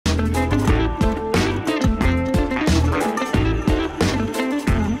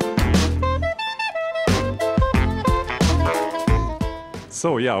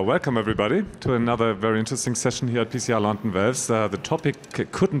So yeah, welcome everybody to another very interesting session here at PCR London Valves. The topic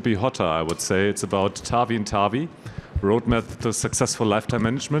couldn't be hotter, I would say. It's about TAVI-in-TAVI, roadmap to successful lifetime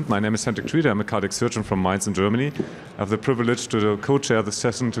management. My name is Hendrik Trieder. I'm a cardiac surgeon from Mainz in Germany. I have the privilege to co-chair this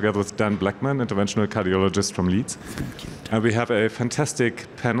session together with Dan Blackman, interventional cardiologist from Leeds. And we have a fantastic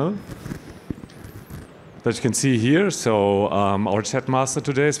panel that you can see here. So our chat master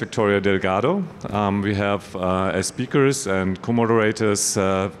today is Victoria Delgado. We have as speakers and co-moderators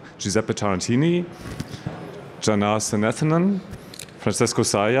Giuseppe Tarantini, Jana Senethanen, Francesco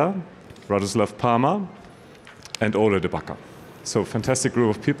Saya, Radoslav Palmer, and Ole de Backer. So fantastic group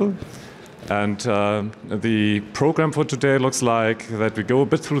of people. And the program for today looks like that we go a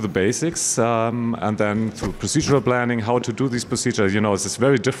bit through the basics and then through procedural planning, how to do these procedures. You know, it's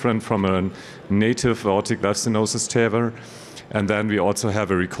very different from a native aortic valve stenosis TAVR. And then we also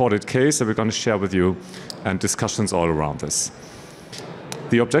have a recorded case that we're going to share with you and discussions all around this.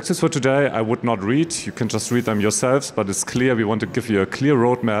 The objectives for today I would not read. You can just read them yourselves, but it's clear we want to give you a clear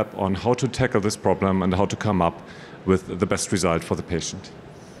roadmap on how to tackle this problem and how to come up with the best result for the patient.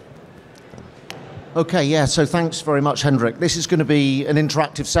 Okay, yeah, so thanks very much, Hendrik. This is going to be an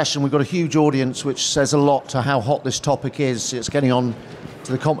interactive session. We've got a huge audience, which says a lot to how hot this topic is. It's getting on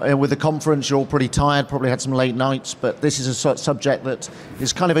to with the conference. You're all pretty tired, probably had some late nights, but this is a subject that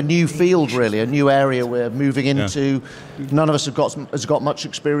is kind of a new field, really, a new area we're moving into. Yeah. None of us has got much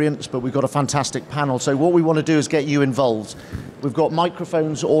experience, but we've got a fantastic panel. So what we want to do is get you involved. We've got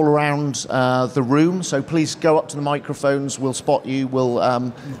microphones all around the room, so please go up to the microphones. We'll spot you.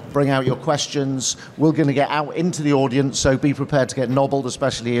 We'll bring out your questions. We're going to get out into the audience, so be prepared to get nobbled,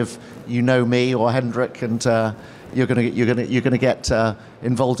 especially if you know me or Hendrik, and you're going to get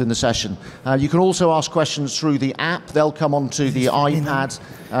involved in the session. You can also ask questions through the app. They'll come onto the iPad,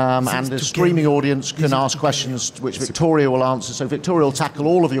 and the streaming audience can ask questions which Victoria will answer. So Victoria will tackle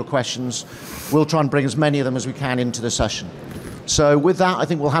all of your questions. We'll try and bring as many of them as we can into the session. So with that, I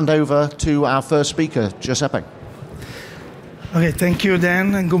think we'll hand over to our first speaker, Giuseppe. Okay, thank you,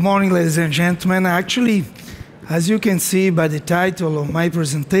 Dan, and good morning, ladies and gentlemen. Actually, as you can see by the title of my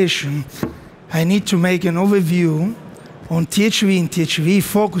presentation, I need to make an overview on TAVI-in-TAVI,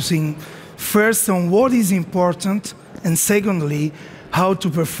 focusing first on what is important and secondly, how to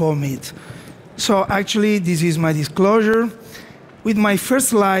perform it. So actually, this is my disclosure. With my first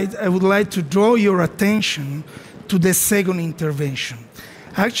slide, I would like to draw your attention to the second intervention.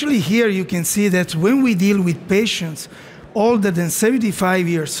 Actually, here you can see that when we deal with patients older than 75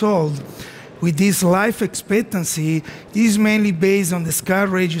 years old, with this life expectancy, this is mainly based on the SCAR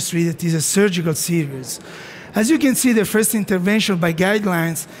registry that is a surgical series. As you can see, the first intervention by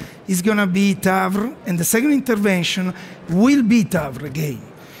guidelines is going to be TAVR, and the second intervention will be TAVR again.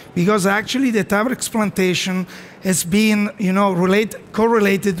 Because actually the TAVR explantation has been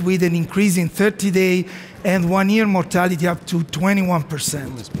correlated with an increase in 30-day and 1-year mortality up to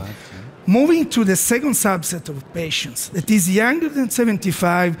 21%. Moving to the second subset of patients, that is younger than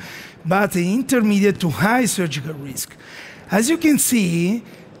 75, but intermediate to high surgical risk. As you can see,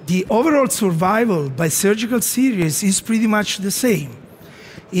 the overall survival by surgical series is pretty much the same.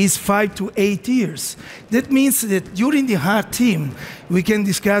 It's 5 to 8 years. That means that during the heart team, we can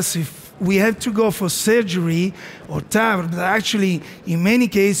discuss if we have to go for surgery or TAVR, but actually, in many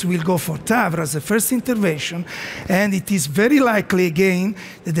cases, we'll go for TAVR as the first intervention, and it is very likely, again,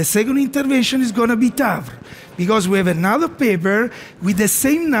 that the second intervention is going to be TAVR, because we have another paper with the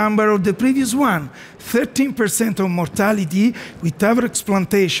same number of the previous one, 13% of mortality with TAVR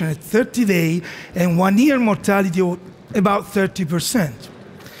explantation at 30 days, and 1-year mortality of about 30%.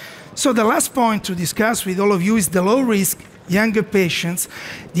 So the last point to discuss with all of you is the low-risk younger patients.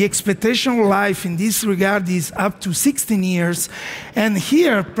 The expectation of life in this regard is up to 16 years. And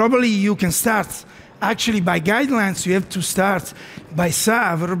here, probably you can start. Actually, by guidelines, you have to start by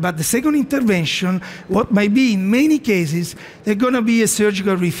TAVR, but the second intervention, what might be in many cases, there's going to be a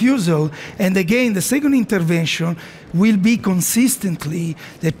surgical refusal. And again, the second intervention will be consistently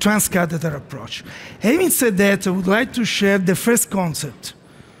the transcatheter approach. Having said that, I would like to share the first concept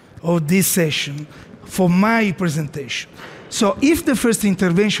of this session for my presentation. So if the first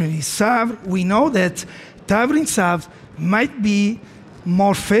intervention is TAVR, we know that TAVR-in-TAVI might be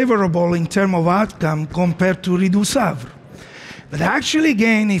more favorable in terms of outcome compared to reduced TAVR. But actually,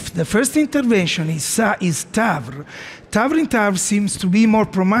 again, if the first intervention is TAVR, TAVR-in-TAVI seems to be more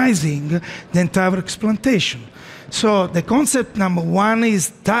promising than TAVR explantation. So the concept number one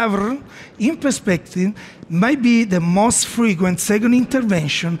is TAVR, in perspective, might be the most frequent second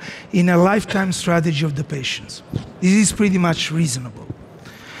intervention in a lifetime strategy of the patients. This is pretty much reasonable.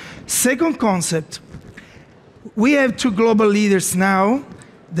 Second concept, we have two global leaders now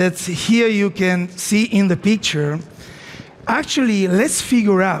that here you can see in the picture. Actually, let's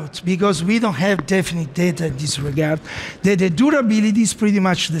figure out, because we don't have definite data in this regard, that the durability is pretty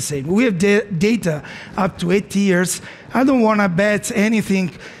much the same. We have data up to 8 years. I don't want to bet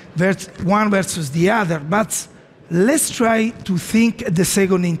anything one versus the other, but let's try to think the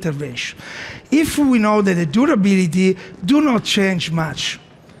second intervention. If we know that the durability do not change much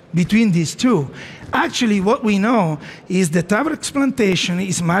between these two, actually what we know is that TAVI explantation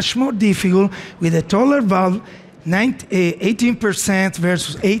is much more difficult with a taller valve, 18%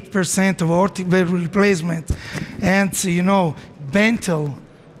 versus 8% of aortic valve replacement, and Bentel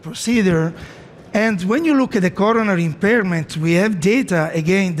procedure. And when you look at the coronary impairment, we have data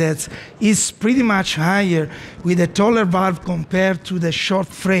again that is pretty much higher with a taller valve compared to the short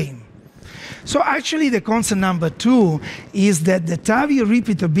frame. So actually the concept number 2 is that the TAVI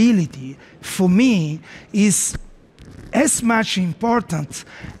repeatability for me is as much important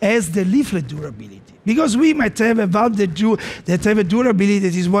as the leaflet durability. Because we might have a valve that have a durability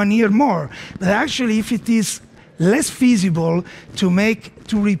that is 1 year more, but actually if it is less feasible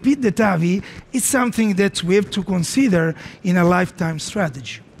to repeat the TAVI, it's something that we have to consider in a lifetime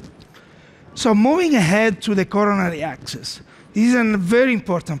strategy. So moving ahead to the coronary access. This is a very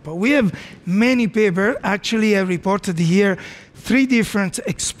important part. We have many papers. Actually, I reported here 3 different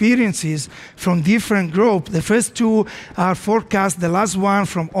experiences from different groups. The first 2 are forecast. The last one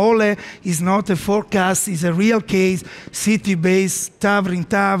from Ole is not a forecast, it's a real case, CT-based,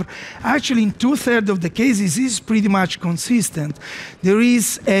 TAVI-in-TAVI. Actually, in 2/3 of the cases, it's pretty much consistent. There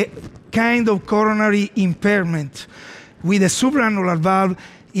is a kind of coronary impairment. With a supraannular valve,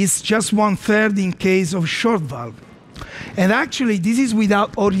 it's just 1/3 in case of short valve. And actually, this is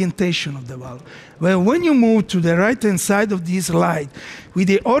without orientation of the valve. Well, when you move to the right-hand side of this slide, with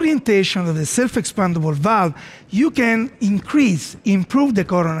the orientation of the self-expandable valve, you can improve the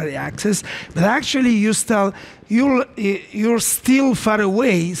coronary access, but actually you're still far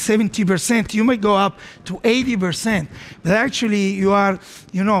away, 70%. You might go up to 80%, but actually you are,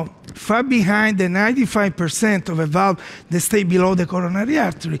 far behind the 95% of a valve that stay below the coronary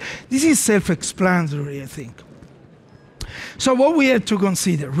artery. This is self-explanatory, I think. So what we have to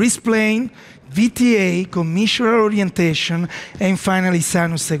consider: wrist plane, VTA, commissural orientation, and finally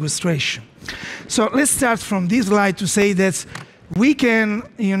sinus sequestration. So let's start from this slide to say that we can,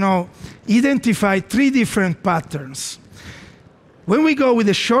 identify 3 different patterns. When we go with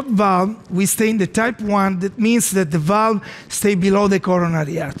a short valve, we stay in the type 1. That means that the valve stays below the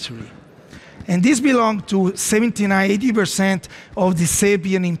coronary artery. And this belongs to 79–80% of the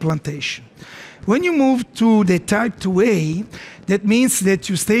SAPIEN implantation. When you move to the type 2A, that means that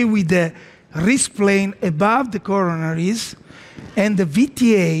you stay with the wrist plane above the coronaries, and the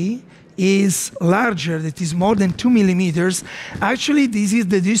VTA is larger, that is more than 2 millimeters. Actually, this is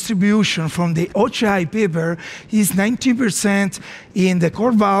the distribution from the OCHI paper, is 90% in the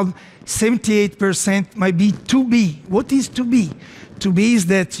core valve, 78% might be 2B. What is 2B? 2B is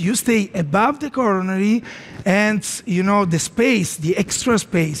that you stay above the coronary, and the space, the extra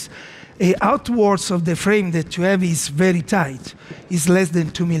space, outwards of the frame that you have is very tight, is less than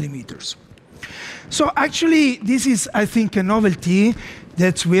 2 millimeters. So actually, this is, I think, a novelty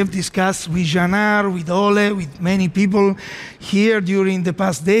that we have discussed with Janar, with Ole, with many people here during the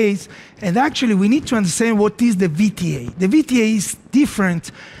past days. And actually, we need to understand what is the VTA. The VTA is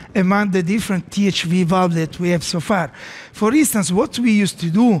different among the different THV valves that we have so far. For instance, what we used to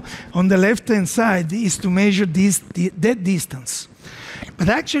do on the left-hand side is to measure that distance. But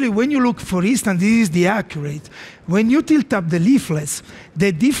actually, when you look, for instance, this is the accurate. When you tilt up the leaflets,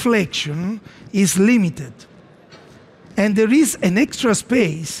 the deflection is limited. And there is an extra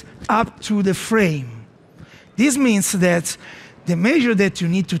space up to the frame. This means that the measure that you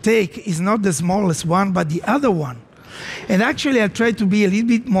need to take is not the smallest one, but the other one. And actually, I'll try to be a little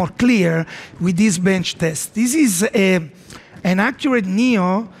bit more clear with this bench test. This is an accurate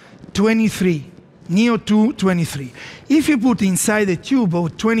NEO 23. NEO 223. If you put inside a tube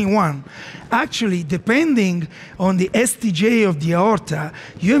of 21, actually, depending on the STJ of the aorta,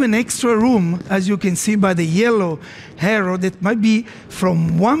 you have an extra room, as you can see by the yellow arrow, that might be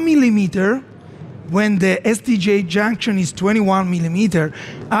from 1 millimeter when the STJ junction is 21 millimeter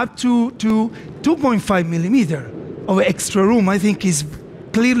up to 2.5 millimeter of extra room. I think is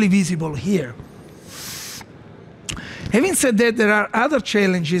clearly visible here. Having said that, there are other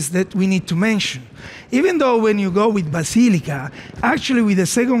challenges that we need to mention. Even though when you go with Basilica, actually with the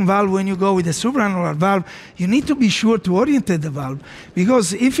second valve, when you go with the supraannular valve, you need to be sure to orientate the valve,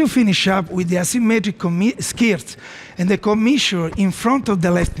 because if you finish up with the asymmetric skirt and the commissure in front of the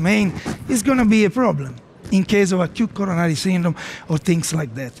left main, it's going to be a problem. in case of acute coronary syndrome or things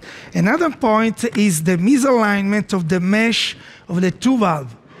like that. Another point is the misalignment of the mesh of the two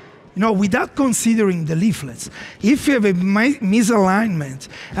valves. Without considering the leaflets. If you have a misalignment,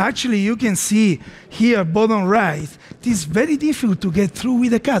 actually you can see here, bottom right, it is very difficult to get through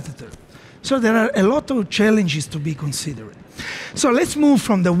with a catheter. So there are a lot of challenges to be considered. So let's move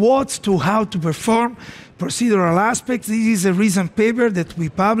from the what to how to perform procedural aspects. This is a recent paper that we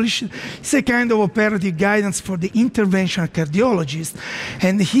published. It's a kind of operative guidance for the interventional cardiologist.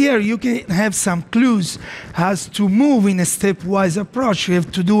 And here you can have some clues as to move in a stepwise approach. You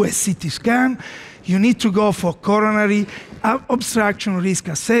have to do a CT scan. You need to go for coronary obstruction risk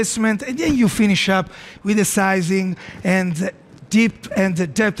assessment. And then you finish up with the sizing and deep and the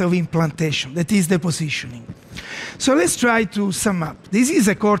depth of implantation. That is the positioning. So let's try to sum up. This is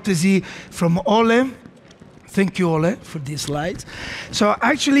a courtesy from Ole. Thank you, Ole, for these slides. So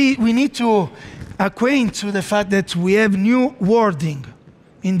actually, we need to acquaint to the fact that we have new wording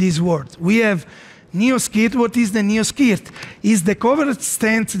in this word. We have neoskirt. What is the neoskirt? It's the covered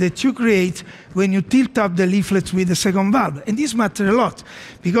stent that you create when you tilt up the leaflets with the second valve. And this matters a lot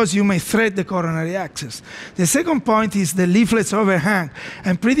because you may thread the coronary access. The second point is the leaflets overhang.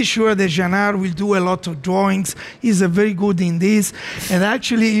 I'm pretty sure that Janard will do a lot of drawings. He's very good in this. And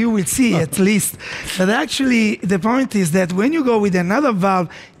actually, you will see at least. But actually, the point is that when you go with another valve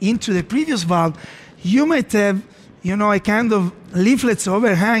into the previous valve, you might have a kind of leaflets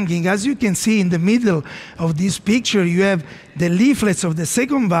overhanging. As you can see in the middle of this picture, you have the leaflets of the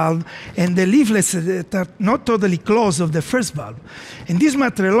second valve and the leaflets that are not totally closed of the first valve. And this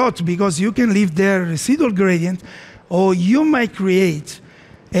matters a lot because you can leave their residual gradient, or you might create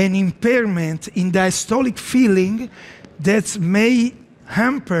an impairment in diastolic filling that may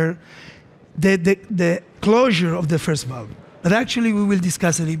hamper the closure of the first valve. But actually, we will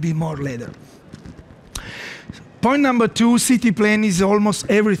discuss a little bit more later. Point number 2, CT plane is almost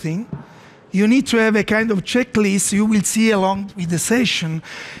everything. You need to have a kind of checklist you will see along with the session.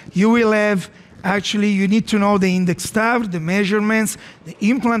 You will have, you need to know the index TAV, the measurements, the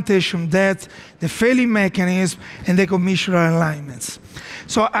implantation depth, the failing mechanism, and the commissural alignments.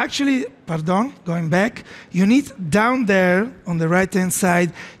 So going back, you need down there on the right-hand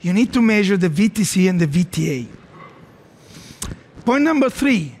side, you need to measure the VTC and the VTA. Point number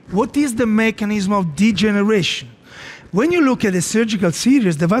 3, what is the mechanism of degeneration? When you look at the surgical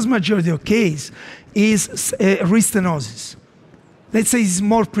series, the vast majority of cases is restenosis. Let's say it's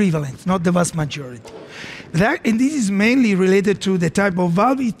more prevalent, not the vast majority. And this is mainly related to the type of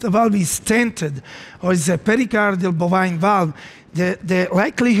valve. If the valve is stented or is a pericardial bovine valve, the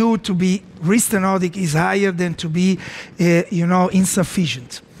likelihood to be restenotic is higher than to be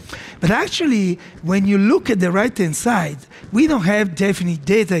insufficient. But actually, when you look at the right-hand side, we don't have definite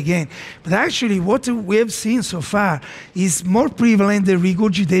data again. But actually, what we have seen so far is more prevalent the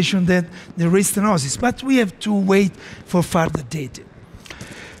regurgitation than the restenosis. But we have to wait for further data.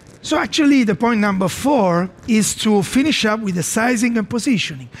 So actually, the point number 4 is to finish up with the sizing and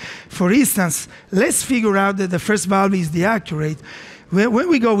positioning. For instance, let's figure out that the first valve is the accurate. When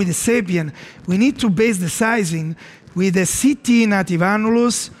we go with the Sapien, we need to base the sizing with the CT native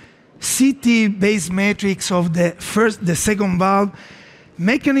annulus, CT base matrix of the second valve,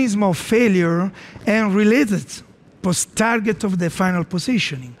 mechanism of failure, and related target of the final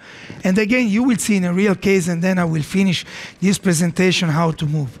positioning. And again, you will see in a real case, and then I will finish this presentation how to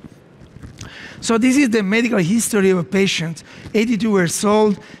move. So this is the medical history of a patient, 82 years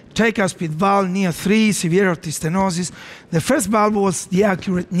old, tricuspid valve, neo 3, severe aortic stenosis. The first valve was the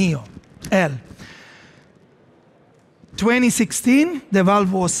accurate neo, L. 2016, the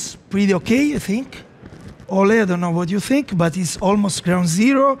valve was pretty okay, I think. Ole, I don't know what you think, but it's almost ground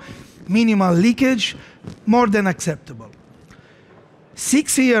zero, minimal leakage, more than acceptable.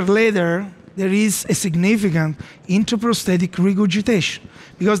 6 years later, there is a significant intraprosthetic regurgitation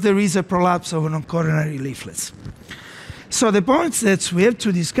because there is a prolapse of non-coronary leaflets. So the points that we have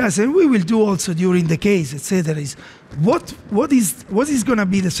to discuss, and we will do also during the case, etc., is what is going to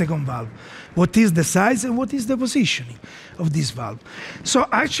be the second valve? What is the size and what is the positioning of this valve? So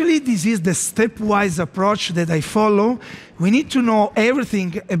actually, this is the stepwise approach that I follow. We need to know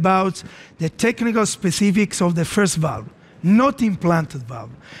everything about the technical specifics of the first valve, not implanted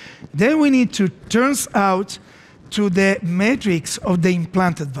valve. Then we need to turn out to the matrix of the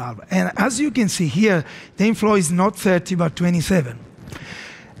implanted valve. And as you can see here, the inflow is not 30, but 27.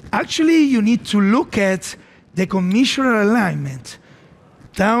 Actually, you need to look at the commissural alignment.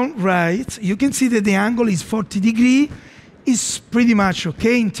 Down right, you can see that the angle is 40 degrees. is pretty much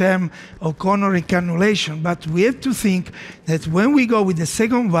okay in terms of coronary cannulation, but we have to think that when we go with the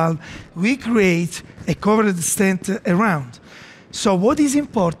second valve, we create a covered stent around. So what is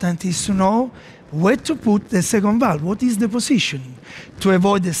important is to know where to put the second valve. What is the positioning? To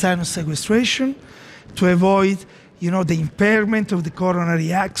avoid the sinus sequestration, to avoid the impairment of the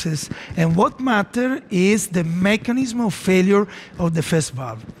coronary access, and what matters is the mechanism of failure of the first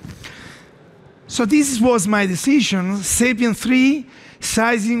valve. So this was my decision. SAPIEN 3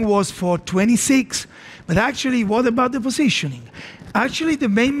 sizing was for 26, but actually what about the positioning? Actually, the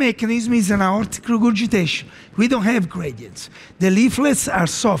main mechanism is an aortic regurgitation. We don't have gradients. The leaflets are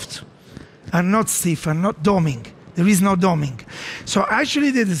soft, are not stiff, are not doming. There is no doming. So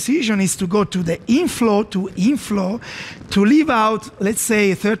actually the decision is to go to the inflow to leave out, let's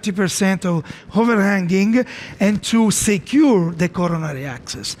say, 30% of overhanging and to secure the coronary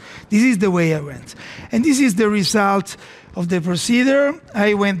access. This is the way I went. And this is the result of the procedure.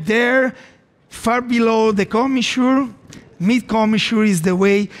 I went there, far below the commissure. Mid-commissure is the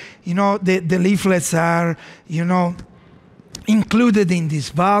way, the leaflets are, included in this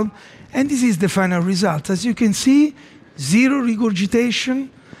valve. And this is the final result. As you can see, zero regurgitation.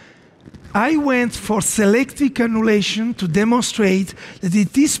 I went for selective cannulation to demonstrate that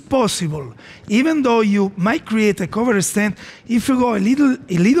it is possible, even though you might create a covered stent, if you go a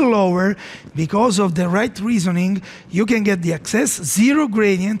little lower, because of the right reasoning, you can get the access, zero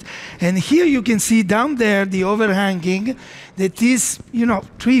gradient. And here you can see down there the overhanging that is,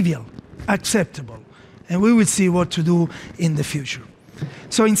 trivial, acceptable. And we will see what to do in the future.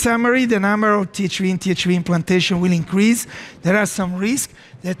 So in summary, the number of TAVI-in-TAVI implantation will increase. There are some risks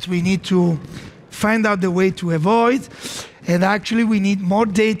that we need to find out the way to avoid. And actually, we need more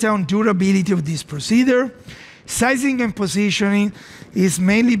data on durability of this procedure. Sizing and positioning is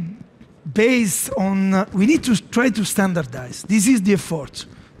mainly based on, we need to try to standardize. This is the effort,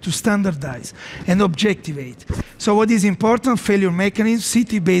 to standardize and objectivate. So what is important? Failure mechanism,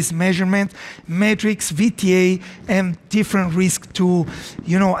 CT-based measurement, metrics, VTA, and different risks to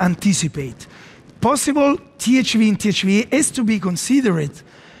anticipate. Possible TAVI-in-TAVI has to be considered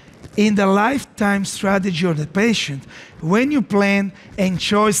in the lifetime strategy of the patient when you plan and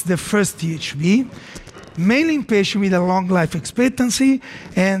choose the first TAVI, mainly in patients with a long life expectancy,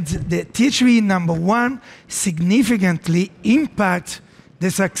 and the TAVI number 1 significantly impacts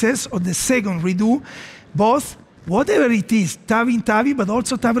the success of the second redo, both whatever it is, TAVI-in-TAVI, but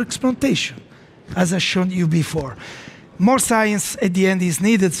also TAVI explantation, as I showed you before. More science at the end is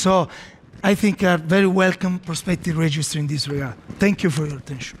needed, so I think are very welcome prospective registry in this regard. Thank you for your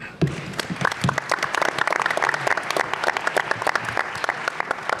attention.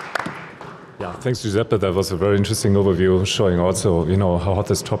 Yeah, thanks, Giuseppe. That was a very interesting overview, showing also, how hot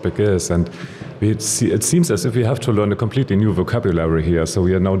this topic is. And it seems as if we have to learn a completely new vocabulary here. So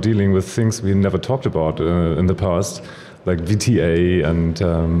we are now dealing with things we never talked about in the past, like VTA and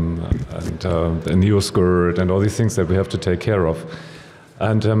a neoskirt and all these things that we have to take care of.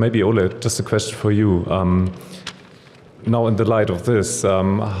 And maybe, Ole, just a question for you. Now, in the light of this,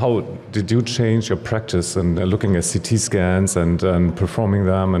 how did you change your practice in looking at CT scans and performing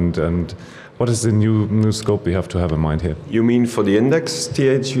them, and what is the new scope we have to have in mind here? You mean for the index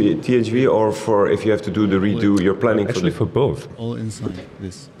THV or for if you have to do the redo, you're planning actually for both? All inside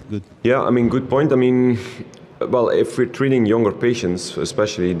this, good. Yeah, good point. Well, if we're treating younger patients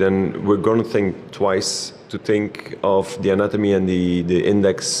especially, then we're going to think twice to think of the anatomy and the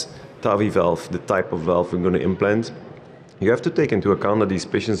index TAVI valve, the type of valve we're going to implant. You have to take into account that these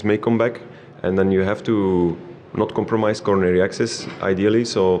patients may come back, and then you have to not compromise coronary access, ideally.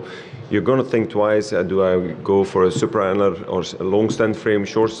 So you're going to think twice, do I go for a supraannular or a long stent frame,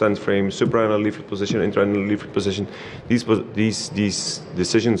 short stent frame, supraannular leaflet position, intraannular leaflet position. These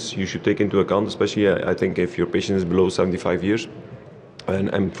decisions you should take into account, especially I think if your patient is below 75 years.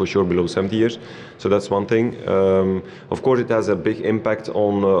 And for sure below 70 years. So that's one thing. Of course, it has a big impact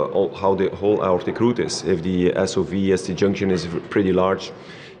on how the whole aortic root is. If the SOV-ST junction is pretty large,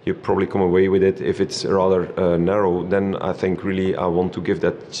 you probably come away with it. If it's rather narrow, then I think really I want to give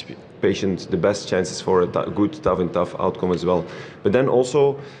that patient the best chances for a good TAVI-in-TAVI outcome as well. But then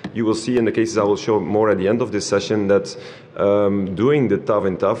also, you will see in the cases I will show more at the end of this session that doing the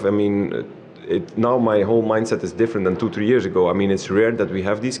TAVI-in-TAVI, now my whole mindset is different than 2-3 years ago. It's rare that we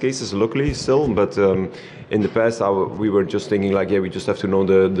have these cases locally still, but in the past we were just thinking like, yeah, we just have to know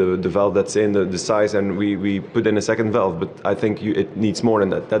the valve that's in, the size, and we put in a second valve. But I think it needs more than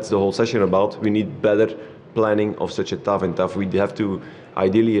that. That's the whole session about. We need better planning of such a TAVI-in-TAVI. We have to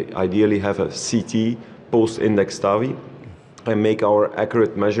ideally have a CT post-index TAVI and make our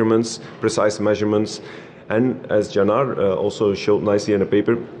accurate measurements, precise measurements, And as Janar also showed nicely in a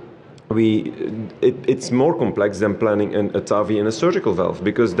paper, it's more complex than planning a TAVI in a surgical valve,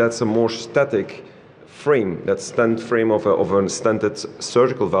 because that's a more static frame, that stent frame of a stented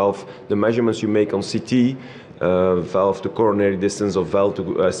surgical valve. The measurements you make on CT, valve to coronary distance of valve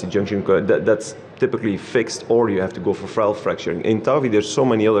to ST junction, that's typically fixed, or you have to go for valve fracturing. In TAVI, there's so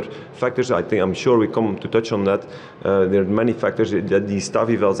many other factors. I'm sure we come to touch on that. There are many factors that these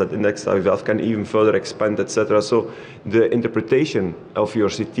TAVI valves, that index TAVI valve, can even further expand, etc. So the interpretation of your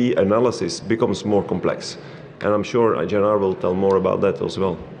CT analysis becomes more complex. And I'm sure Janar will tell more about that as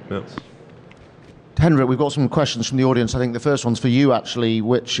well. Yeah. Hendrik, we've got some questions from the audience. I think the first one's for you, actually,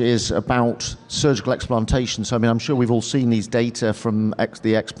 which is about surgical explantation. So, I mean, I'm sure we've all seen these data from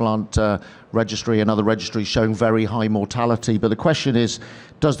the explant registry and other registries showing very high mortality. But the question is,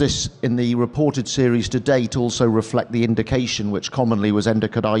 does this, in the reported series to date, also reflect the indication, which commonly was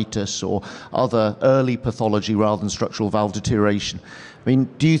endocarditis or other early pathology rather than structural valve deterioration? I mean,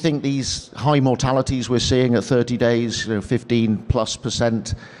 do you think these high mortalities we're seeing at 30 days,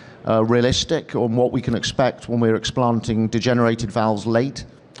 15+%, realistic on what we can expect when we're explanting degenerated valves late?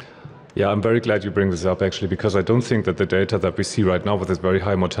 Yeah, I'm very glad you bring this up, actually, because I don't think that the data that we see right now with this very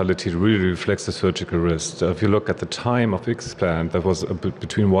high mortality really reflects the surgical risk. If you look at the time of explant, that was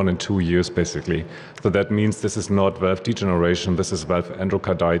between 1 and 2 years, basically. So that means this is not valve degeneration, this is valve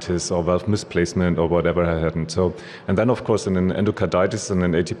endocarditis or valve misplacement or whatever happened. So, and then, of course, in an endocarditis in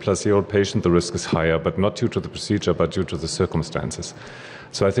an 80-plus-year-old patient, the risk is higher, but not due to the procedure, but due to the circumstances.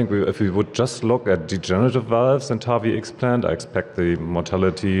 So I think if we would just look at degenerative valves and TAVI explant, I expect the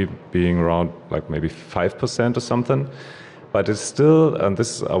mortality being around like maybe 5% or something. But it's still, and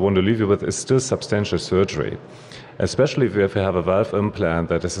this I want to leave you with, is still substantial surgery. Especially if you have a valve implant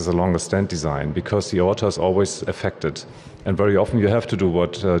that is a longer stent design, because the aorta is always affected. And very often you have to do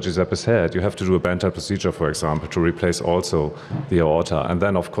what Giuseppe said. You have to do a Banter procedure, for example, to replace also the aorta. And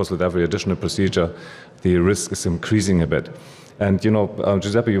then, of course, with every additional procedure, the risk is increasing a bit. And,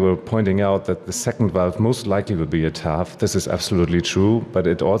 Giuseppe, you were pointing out that the second valve most likely will be a TAV. This is absolutely true, but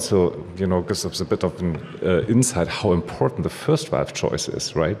it also, gives us a bit of an insight how important the first valve choice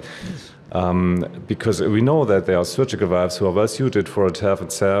is, right? Yes. Because we know that there are surgical valves who are well suited for a TAV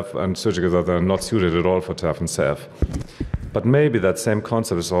and SAV, and surgical that are not suited at all for TAV and SAV. But maybe that same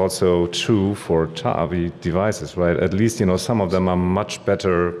concept is also true for TAVI devices, right? At least, some of them are much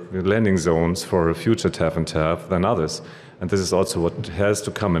better landing zones for a future TAV and TAV than others. And this is also what has to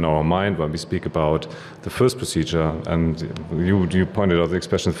come in our mind when we speak about the first procedure. And you pointed out the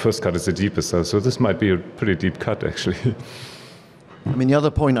expression, the first cut is the deepest. So this might be a pretty deep cut, actually. I mean, the other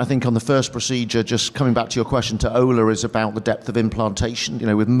point, I think, on the first procedure, just coming back to your question to Ola, is about the depth of implantation.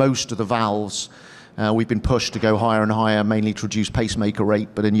 With most of the valves, we've been pushed to go higher and higher, mainly to reduce pacemaker rate.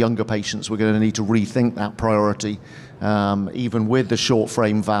 But in younger patients, we're going to need to rethink that priority, even with the short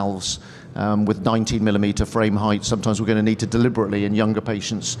frame valves. With 19 millimeter frame height, sometimes we're going to need to deliberately, in younger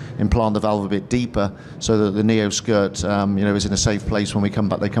patients, implant the valve a bit deeper so that the neoskirt, is in a safe place when we come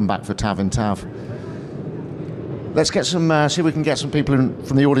back. They come back for TAV-in-TAV. Let's get some, see if we can get some people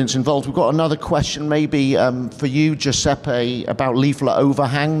from the audience involved. We've got another question, maybe for you, Giuseppe, about leaflet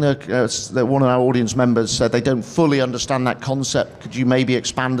overhang. That one of our audience members said they don't fully understand that concept. Could you maybe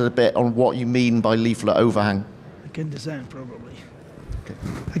expand a bit on what you mean by leaflet overhang? I can design probably.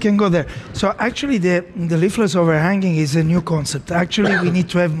 I can go there. So actually the leaflets overhanging is a new concept. Actually, we need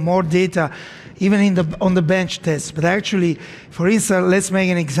to have more data even on the bench test. But actually, for instance, let's make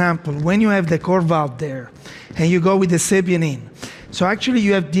an example. When you have the core valve there and you go with the Sapien in, so actually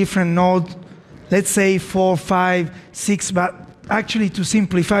you have different nodes, let's say 4, 5, 6, but actually to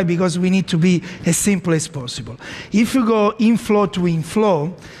simplify, because we need to be as simple as possible. If you go inflow to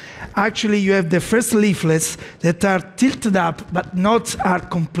inflow, actually you have the first leaflets that are tilted up but not are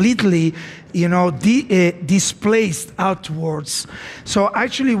completely displaced outwards. So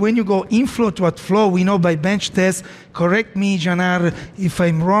actually when you go inflow to outflow, we know by bench test, correct me Janar if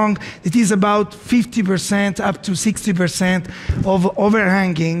I'm wrong, it is about 50% up to 60% of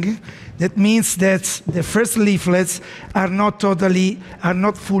overhanging. That means that the first leaflets are not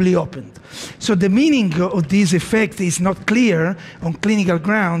fully opened. So the meaning of this effect is not clear on clinical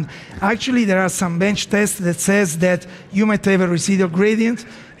ground. Actually, there are some bench tests that says that you might have a residual gradient,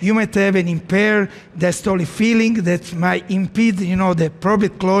 you might have an impaired diastolic filling that might impede, the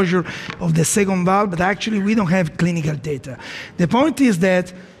appropriate closure of the second valve, but actually we don't have clinical data. The point is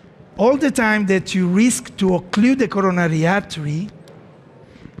that all the time that you risk to occlude the coronary artery,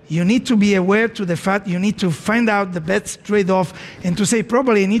 you need to be aware to the fact you need to find out the best trade-off and to say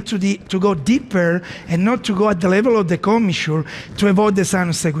probably I need to go deeper and not to go at the level of the commissure to avoid the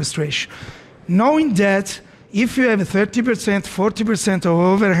sinus sequestration. knowing that if you have a 30%, 40% of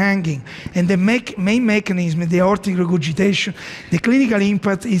overhanging, and the main mechanism, the aortic regurgitation, the clinical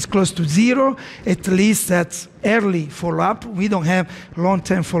impact is close to zero, at least that's early follow-up. We don't have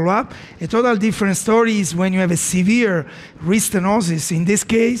long-term follow-up. A total different story is when you have a severe wrist stenosis. In this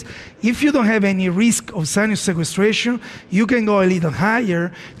case, if you don't have any risk of sinus sequestration, you can go a little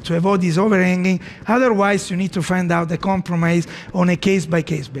higher to avoid this overhanging. Otherwise, you need to find out the compromise on a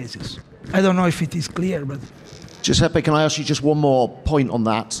case-by-case basis. I don't know if it is clear, but... Giuseppe, can I ask you just one more point on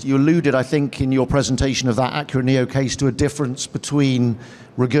that? You alluded, I think, in your presentation of that accurate neo case to a difference between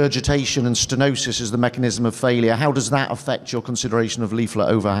regurgitation and stenosis as the mechanism of failure. How does that affect your consideration of leaflet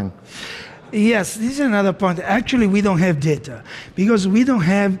overhang? Yes, this is another point. Actually, we don't have data because we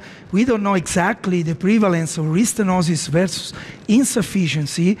don't know exactly the prevalence of wrist stenosis versus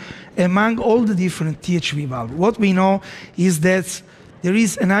insufficiency among all the different THV valves. What we know is that there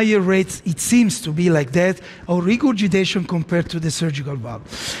is an higher rate, it seems to be like that, of regurgitation compared to the surgical valve.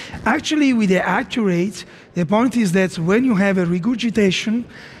 Actually, with the accurate, the point is that when you have a regurgitation,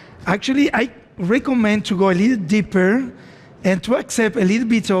 actually I recommend to go a little deeper and to accept a little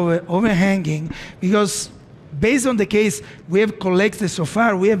bit of overhanging, because based on the case we have collected so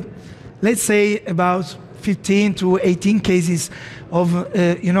far, we have, let's say, about 15 to 18 cases of,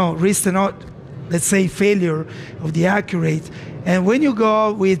 wrist stenosis, let's say, failure of the accurate. And when you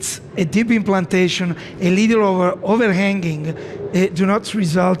go with a deep implantation, a little overhanging, do not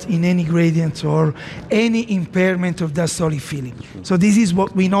result in any gradient or any impairment of diastolic feeling. So this is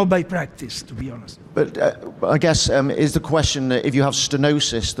what we know by practice, to be honest. But I guess is the question that if you have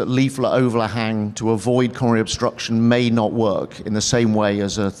stenosis, that leaflet overhang to avoid coronary obstruction may not work in the same way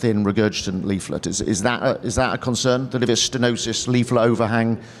as a thin regurgitant leaflet. Is that a concern, that if it's stenosis, leaflet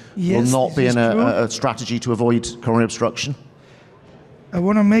overhang will not be a strategy to avoid coronary obstruction? I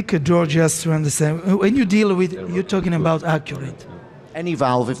want to make a draw just to understand. When you deal with, you're talking about accurate. Any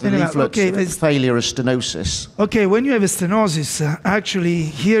valve, if the leaflet failure is stenosis. Okay, when you have a stenosis, actually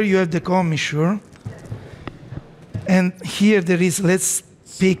here you have the commissure, and here there is, let's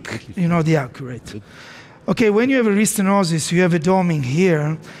pick, the accurate. Okay, when you have a wrist stenosis, you have a doming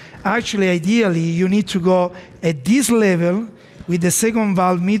here. Actually, ideally, you need to go at this level with the second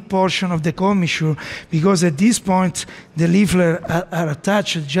valve mid portion of the commissure, because at this point the leaflets are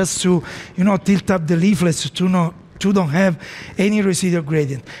attached just to tilt up the leaflets to don't have any residual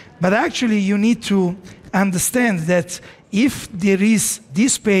gradient. But actually you need to understand that if there is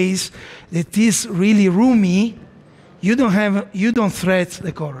this space that is really roomy, you don't threat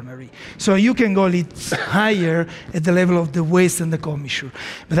the coronary. So you can go a little higher at the level of the waist and the commissure.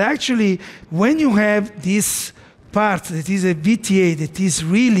 But actually when you have this part that is a VTA that is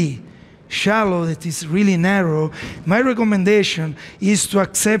really shallow, that is really narrow, my recommendation is to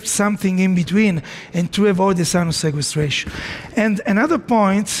accept something in between and to avoid the sinus sequestration. And another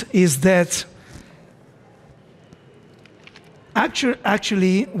point is that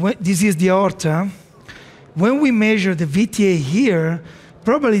actually this is the aorta. When we measure the VTA here,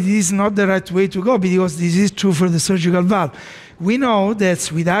 probably this is not the right way to go, because this is true for the surgical valve. We know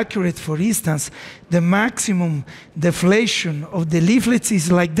that with accurate, for instance, the maximum deflation of the leaflets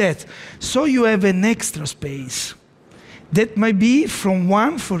is like that. So you have an extra space. That might be from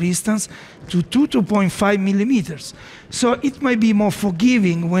 1, for instance, to 2.5 millimeters. So it might be more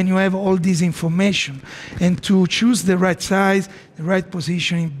forgiving when you have all this information and to choose the right size, the right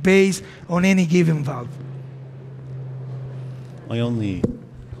positioning based on any given valve.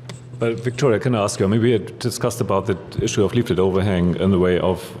 But Victoria, can I ask you, maybe we had discussed about the issue of leaflet overhang in the way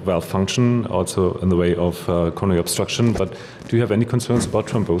of valve function, also in the way of coronary obstruction, but do you have any concerns about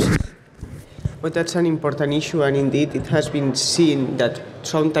thrombosis? Well, that's an important issue, and indeed it has been seen that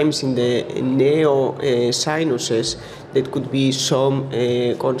sometimes in the neo-sinuses there could be some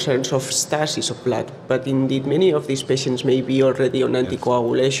concerns of stasis of blood, but indeed many of these patients may be already on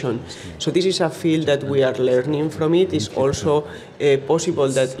anticoagulation. So this is a field that we are learning from it. It's also possible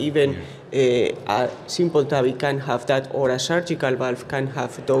that even a simple TAVI can have that, or a surgical valve can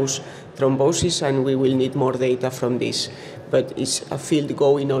have those thrombosis, and we will need more data from this. But it's a field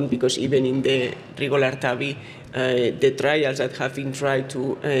going on, because even in the regular TAVI, the trials that have been tried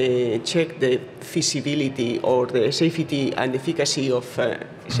to check the feasibility or the safety and efficacy of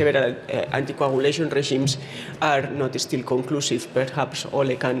several anticoagulation regimes are not still conclusive. Perhaps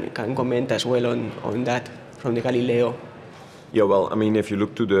Ole can comment as well on that from the Galileo. Yeah, well, I mean, if you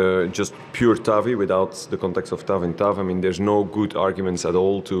look to the just pure TAVI without the context of TAVI-in-TAVI, I mean, there's no good arguments at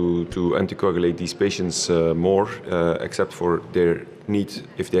all to anticoagulate these patients more, except for their need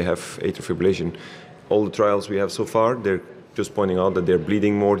if they have atrial fibrillation. All the trials we have so far, they're just pointing out that they're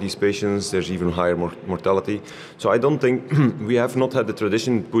bleeding more, these patients, there's even higher mortality. So I don't think we have not had the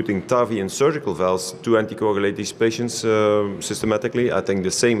tradition putting TAVI in surgical valves to anticoagulate these patients systematically. I think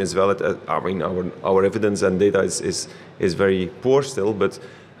the same is valid. I mean, our evidence and data is very poor still, but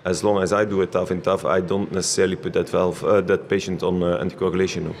as long as I do a TAVI-in-TAVI, I don't necessarily put that patient on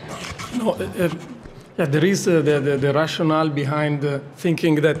anticoagulation. No. Yeah, there is the rationale behind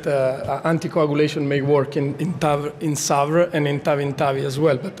thinking that anticoagulation may work in SAVR and in TAVI-in-TAVI as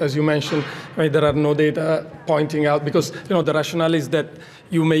well. But as you mentioned, right, there are no data pointing out, because the rationale is that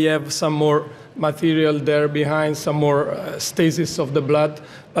you may have some more material there behind, some more stasis of the blood.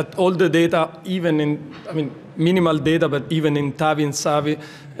 But all the data, minimal data, but even in TAVI-in-TAVI,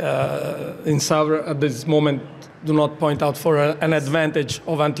 in SAVR at this moment, do not point out for an advantage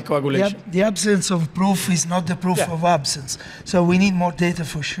of anticoagulation. The absence of proof is not the proof of absence. So we need more data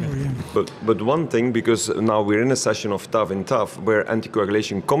for sure. Yeah. But one thing, because now we're in a session of TAVI-in-TAVI where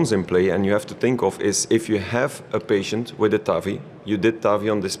anticoagulation comes in play, and you have to think of is if you have a patient with a TAVI, you did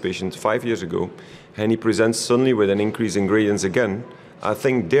TAVI on this patient 5 years ago, and he presents suddenly with an increase in gradients again, I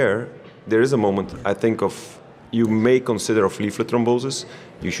think there is a moment, I think, of you may consider of leaflet thrombosis.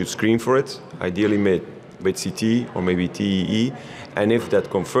 You should screen for it, ideally with CT or maybe TEE, and if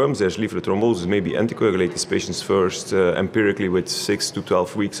that confirms there's leaflet thrombosis, maybe anticoagulate these patients first empirically with 6 to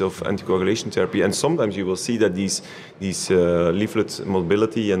 12 weeks of anticoagulation therapy. And sometimes you will see that these leaflet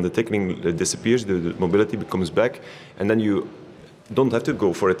mobility and the thickening disappears, the mobility becomes back, and then you don't have to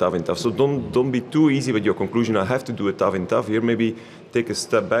go for a TAVI-in-TAVI. So don't be too easy with your conclusion. I have to do a TAVI-in-TAVI here. Maybe take a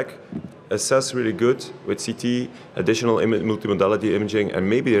step back, assess really good with CT, additional multimodality imaging, and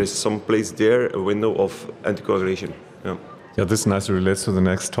maybe there is some place there, a window of anticoagulation. Yeah, this nicely relates to the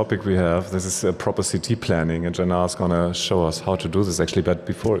next topic we have. This is proper CT planning, and Jenna is going to show us how to do this actually. But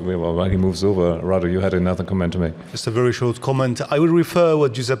while he moves over, Rado, you had another comment to make. Just a very short comment. I will refer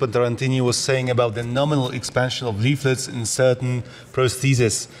what Giuseppe Tarantini was saying about the nominal expansion of leaflets in certain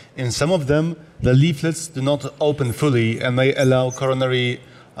prostheses. In some of them, the leaflets do not open fully and may allow coronary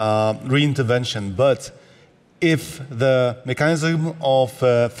reintervention. But if the mechanism of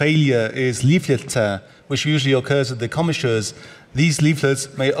failure is leaflet tear, which usually occurs at the commissures, these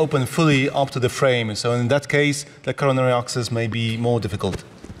leaflets may open fully up to the frame. So in that case, the coronary access may be more difficult.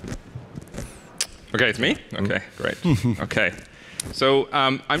 Okay, it's me? Okay, great. Okay. So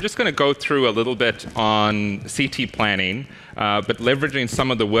I'm just going to go through a little bit on CT planning, but leveraging some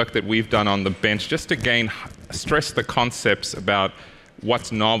of the work that we've done on the bench, just to again stress the concepts about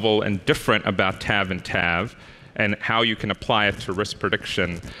what's novel and different about TAV-in-TAVI, and how you can apply it to risk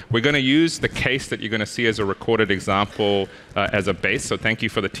prediction. We're going to use the case that you're going to see as a recorded example as a base. So thank you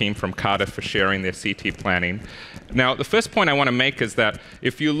for the team from Cardiff for sharing their CT planning. Now, the first point I want to make is that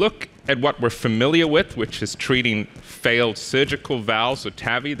if you look at what we're familiar with, which is treating failed surgical valves or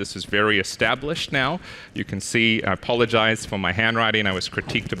TAVI, this is very established now. You can see, I apologize for my handwriting. I was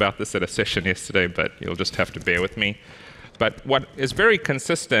critiqued about this at a session yesterday, but you'll just have to bear with me. But what is very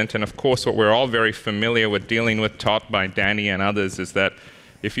consistent, and of course what we're all very familiar with dealing with, taught by Danny and others, is that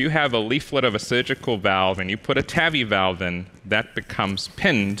if you have a leaflet of a surgical valve and you put a TAVI valve in, that becomes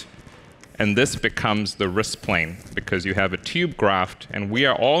pinned, and this becomes the wrist plane because you have a tube graft, and we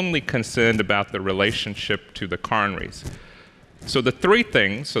are only concerned about the relationship to the coronaries. So the three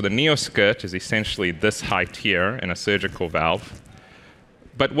things, so the neoskirt is essentially this height here in a surgical valve.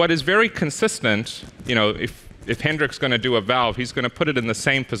 But what is very consistent, if Hendrik's going to do a valve, he's going to put it in the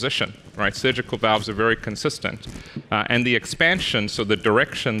same position, right? Surgical valves are very consistent. And the expansion, so the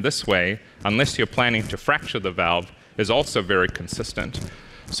direction this way, unless you're planning to fracture the valve, is also very consistent.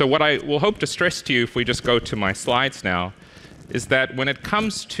 So what I will hope to stress to you, if we just go to my slides now, is that when it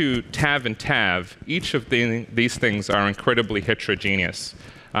comes to TAV-in-TAVI, each of these things are incredibly heterogeneous.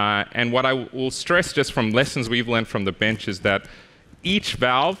 And what I will stress just from lessons we've learned from the bench is that each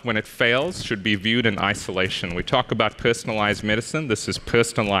valve, when it fails, should be viewed in isolation. We talk about personalized medicine. This is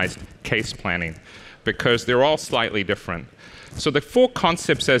personalized case planning because they're all slightly different. So the four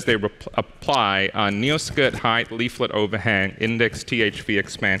concepts as they apply are neoskirt height, leaflet overhang, index THV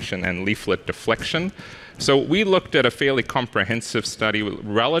expansion, and leaflet deflection. So we looked at a fairly comprehensive study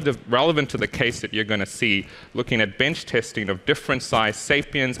relevant to the case that you're going to see, looking at bench testing of different size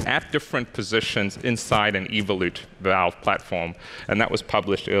sapiens at different positions inside an Evolute valve platform, and that was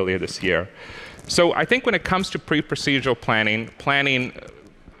published earlier this year. So I think when it comes to pre-procedural planning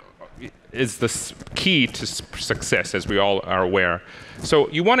is the key to success, as we all are aware. So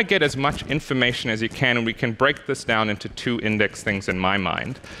you want to get as much information as you can, and we can break this down into two index things in my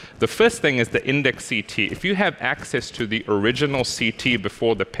mind. The first thing is the index CT. If you have access to the original CT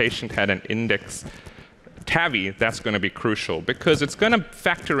before the patient had an index TAVI, that's going to be crucial because it's going to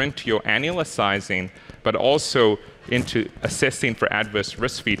factor into your annular sizing, but also into assessing for adverse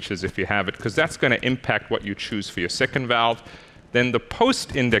risk features if you have it, because that's going to impact what you choose for your second valve. Then the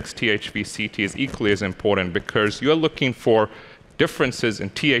post-index THV-CT is equally as important because you're looking for differences in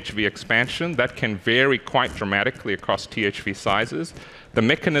THV expansion that can vary quite dramatically across THV sizes. The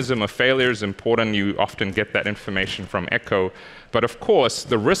mechanism of failure is important. You often get that information from echo. But of course,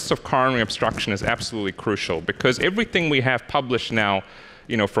 the risks of coronary obstruction is absolutely crucial because everything we have published now,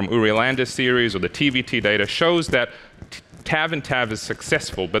 from Uri Lander's series or the TVT data shows that TAV-in-TAVI is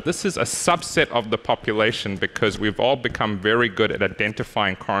successful, but this is a subset of the population because we've all become very good at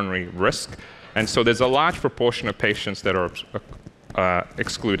identifying coronary risk. And so there's a large proportion of patients that are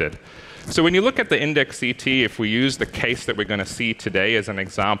excluded. So when you look at the index CT, if we use the case that we're going to see today as an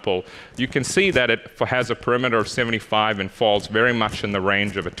example, you can see that it has a perimeter of 75 and falls very much in the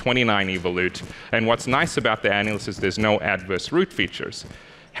range of a 29 evolute. And what's nice about the annulus is there's no adverse root features.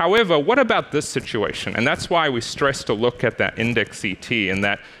 However, what about this situation? And that's why we stress to look at that index CT, in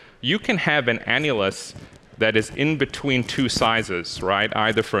that you can have an annulus that is in between two sizes, right?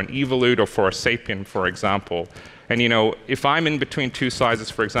 Either for an evolute or for a sapien, for example. And if I'm in between two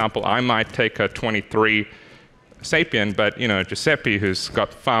sizes, for example, I might take a 23 sapien, but Giuseppe, who's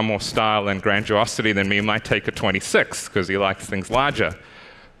got far more style and grandiosity than me, might take a 26 because he likes things larger.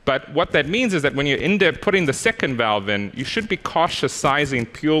 But what that means is that when you're putting the second valve in, you should be cautious sizing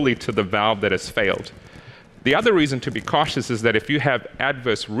purely to the valve that has failed. The other reason to be cautious is that if you have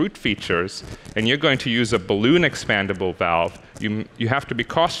adverse root features and you're going to use a balloon expandable valve, you have to be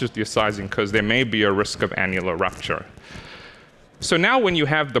cautious with your sizing because there may be a risk of annular rupture. So now when you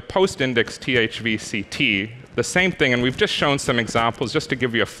have the post-index THV-CT, the same thing, and we've just shown some examples just to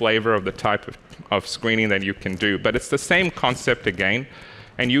give you a flavor of the type of screening that you can do, but it's the same concept again.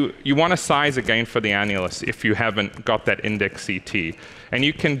 And you want to size again for the annulus if you haven't got that index CT. And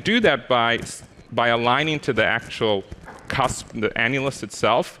you can do that by aligning to the actual cusp, the annulus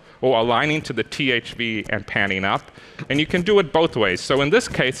itself, or aligning to the THV and panning up. And you can do it both ways. So in this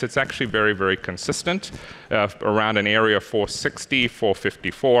case, it's actually very, very consistent, around an area of 460,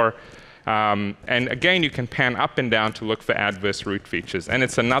 454. And again, you can pan up and down to look for adverse root features. And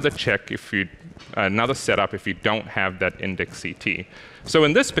it's another check another setup if you don't have that index CT. So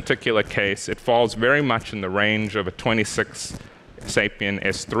in this particular case, it falls very much in the range of a 26 sapien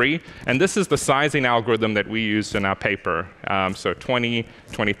S3. And this is the sizing algorithm that we used in our paper. So 20,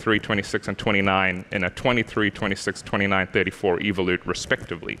 23, 26, and 29 in a 23, 26, 29, 34 evolute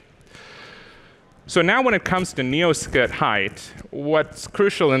respectively. So now when it comes to neoskirt height, what's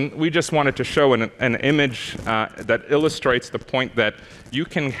crucial, and we just wanted to show an image that illustrates the point that you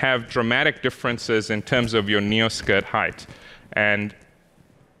can have dramatic differences in terms of your neoskirt height. And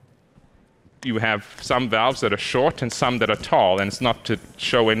you have some valves that are short and some that are tall, and it's not to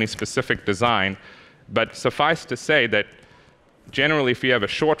show any specific design, but suffice to say that generally if you have a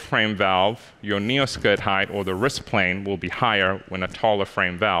short frame valve, your neoskirt height or the wrist plane will be higher when a taller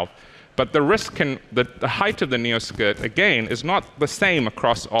frame valve. But the height of the neoskirt, again, is not the same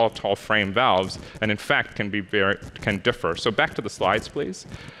across all tall frame valves, and in fact can differ. So back to the slides, please.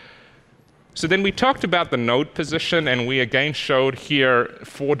 So then we talked about the node position, and we again showed here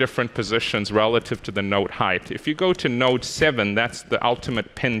 4 different positions relative to the node height. If you go to node 7, that's the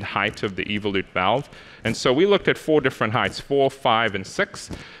ultimate pinned height of the evolute valve. And so we looked at 4 different heights, 4, 5, and 6,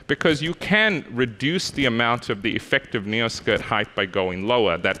 because you can reduce the amount of the effective neoskirt height by going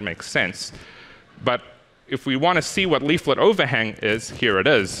lower. That makes sense. But if we want to see what leaflet overhang is, here it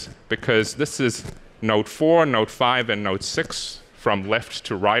is, because this is node 4, node 5, and node 6 from left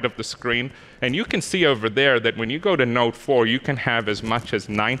to right of the screen. And you can see over there that when you go to node 4, you can have as much as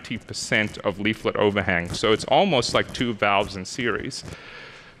 90% of leaflet overhang. So it's almost like 2 valves in series.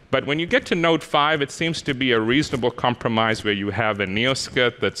 But when you get to node 5, it seems to be a reasonable compromise where you have a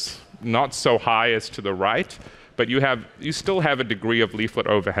neoskirt that's not so high as to the right, but you still have a degree of leaflet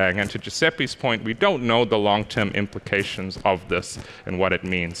overhang. And to Giuseppe's point, we don't know the long-term implications of this and what it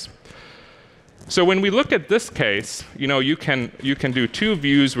means. So when we look at this case, you can do 2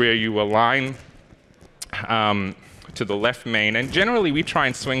 views where you align to the left main, and generally we try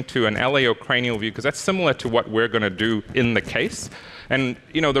and swing to an LAO cranial view because that's similar to what we're going to do in the case. And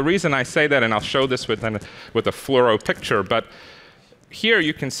the reason I say that, and I'll show this with a fluoro picture, but here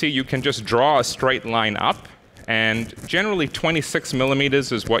you can see you can just draw a straight line up, and generally 26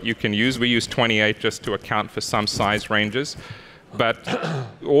 millimeters is what you can use. We use 28 just to account for some size ranges.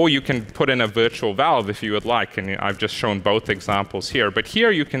 Or you can put in a virtual valve if you would like, and I've just shown both examples here. But here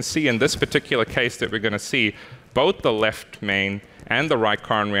you can see in this particular case that we're going to see both the left main and the right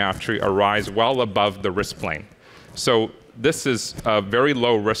coronary artery arise well above the wrist plane. So this is a very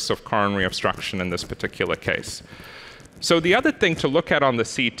low risk of coronary obstruction in this particular case. So the other thing to look at on the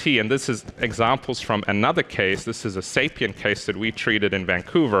CT, and this is examples from another case, this is a SAPIEN case that we treated in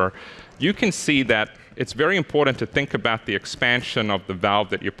Vancouver, you can see that it's very important to think about the expansion of the valve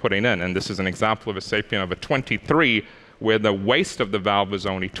that you're putting in. And this is an example of a SAPIEN of a 23, where the waist of the valve is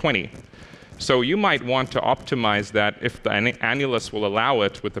only 20. So you might want to optimize that if the annulus will allow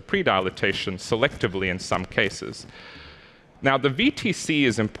it with the pre-dilatation selectively in some cases. Now, the VTC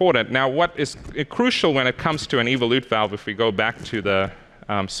is important. Now, what is crucial when it comes to an evolute valve, if we go back to the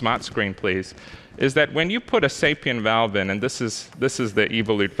smart screen, please, is that when you put a SAPIEN valve in, and this is the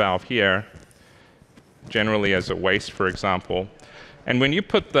evolute valve here, generally as a waist, for example, and when you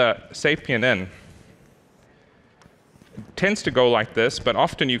put the SAPIEN in, it tends to go like this, but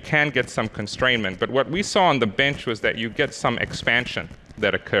often you can get some constrainment. But what we saw on the bench was that you get some expansion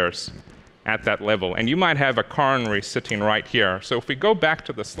that occurs at that level. And you might have a coronary sitting right here. So if we go back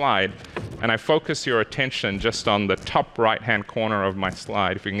to the slide, and I focus your attention just on the top right-hand corner of my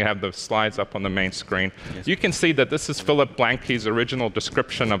slide, if you can have the slides up on the main screen, you can see that this is Philip Blanke's original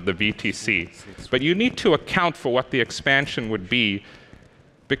description of the VTC. But you need to account for what the expansion would be,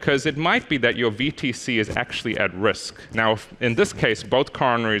 because it might be that your VTC is actually at risk. Now, in this case, both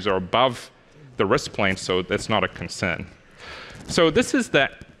coronaries are above the wrist plane, so that's not a concern. So this is the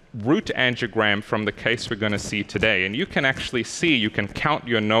root angiogram from the case we're going to see today. And you can actually see, you can count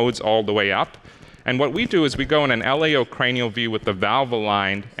your nodes all the way up. And what we do is we go in an LAO cranial view with the valve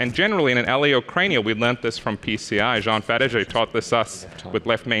aligned. And generally in an LAO cranial, we learned this from PCI. Jean Fabergé taught this us with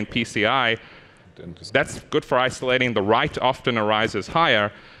left main PCI. That's good for isolating. The right often arises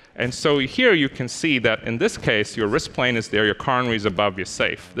higher. And so here you can see that in this case, your wrist plane is there, your coronary is above, you're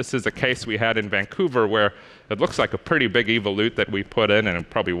safe. This is a case we had in Vancouver where it looks like a pretty big evolute that we put in, and it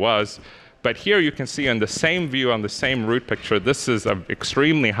probably was. But here you can see on the same view, on the same root picture, this is an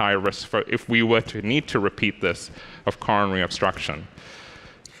extremely high risk for if we were to need to repeat this of coronary obstruction.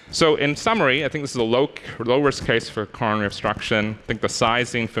 So in summary, I think this is a low risk case for coronary obstruction. I think the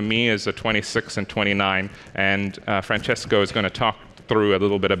sizing for me is a 26 and 29, and Francesco is going to talk through a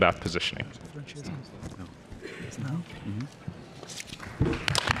little bit about positioning.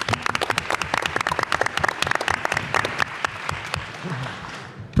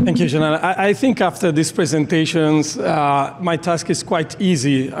 Thank you, Janelle. I think after these presentations, my task is quite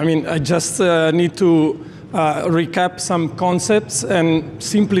easy. I mean, I just need to recap some concepts and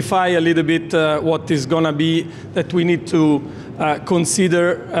simplify a little bit what is going to be that we need to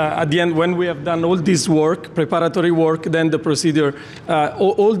consider at the end when we have done all this work, preparatory work, then the procedure,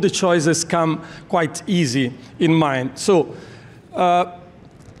 all the choices come quite easy in mind. So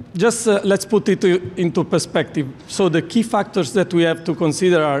just let's put it into perspective. So the key factors that we have to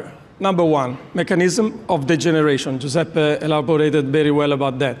consider are, number one, mechanism of degeneration. Giuseppe elaborated very well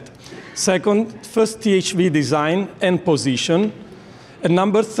about that. Second, first THV design and position. And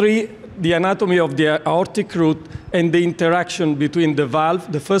number three, the anatomy of the aortic root and the interaction between the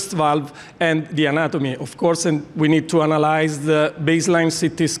valve, the first valve, and the anatomy, of course, and we need to analyze the baseline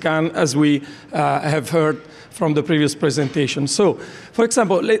CT scan as we have heard from the previous presentation. So, for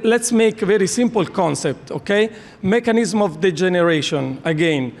example, let's make a very simple concept, okay? Mechanism of degeneration,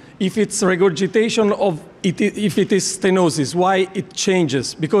 again, if it's regurgitation if it is stenosis, why it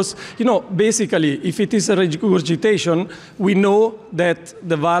changes? Because, you know, basically, if it is a regurgitation, we know that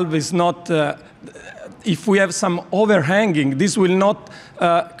the valve is not, if we have some overhanging, this will not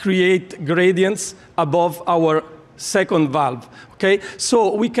create gradients above our second valve, okay?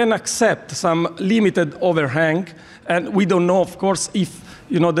 So we can accept some limited overhang, and we don't know, of course, if,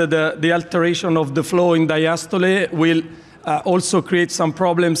 you know, the alteration of the flow in diastole will also create some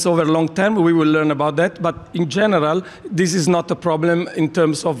problems over long term. We will learn about that, but in general, this is not a problem in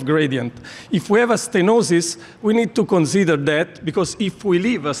terms of gradient. If we have a stenosis, we need to consider that, because if we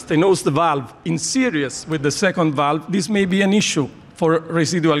leave a stenosed valve in series with the second valve, this may be an issue for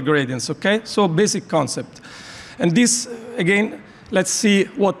residual gradients, okay? So basic concept. And this, again, let's see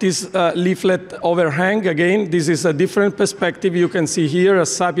what is leaflet overhang. Again, this is a different perspective. You can see here a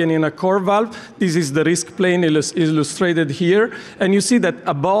SAPIEN in a core valve. This is the risk plane illustrated here. And you see that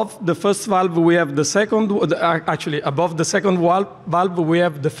above the first valve, we have the second, actually above the second valve, we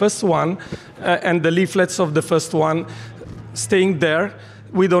have the first one, and the leaflets of the first one staying there.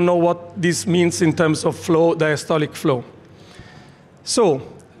 We don't know what this means in terms of flow, diastolic flow. So,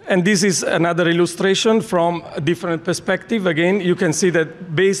 and this is another illustration from a different perspective. Again, you can see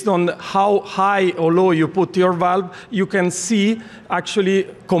that based on how high or low you put your valve, you can see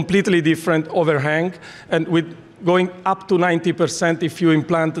actually completely different overhang. And with going up to 90% if you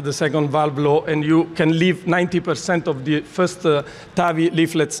implant the second valve low, and you can leave 90% of the first TAVI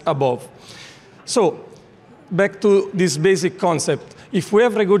leaflets above. So back to this basic concept. If we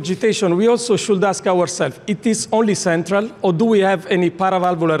have regurgitation, we also should ask ourselves, it is only central, or do we have any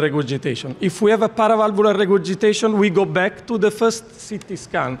paravalvular regurgitation? If we have a paravalvular regurgitation, we go back to the first CT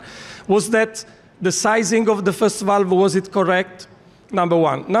scan. Was that the sizing of the first valve, was it correct? Number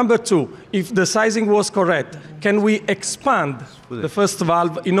one. Number two, if the sizing was correct, can we expand the first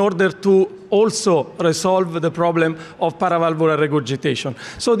valve in order to also resolve the problem of paravalvular regurgitation?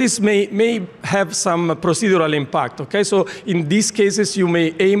 So this may have some procedural impact, okay? So in these cases, you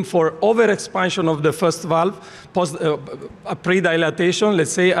may aim for overexpansion of the first valve, pre-dilatation,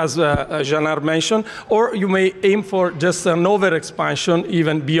 let's say, as Janard mentioned, or you may aim for just an overexpansion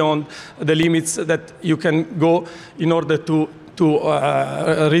even beyond the limits that you can go in order to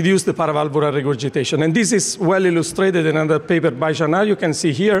reduce the paravalvular regurgitation. And this is well illustrated in another paper by Janard. You can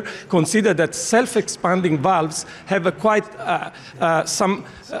see here, consider that self-expanding valves have some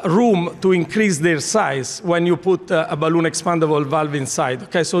room to increase their size when you put a balloon expandable valve inside.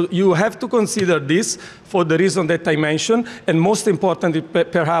 Okay, so you have to consider this for the reason that I mentioned, and most importantly,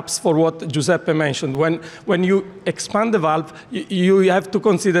 perhaps for what Giuseppe mentioned. When you expand the valve, you have to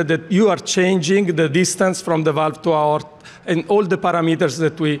consider that you are changing the distance from the valve to aorta and all the parameters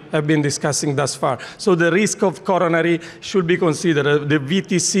that we have been discussing thus far. So the risk of coronary should be considered. The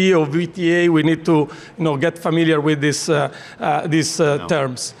VTC or VTA, we need to get familiar with these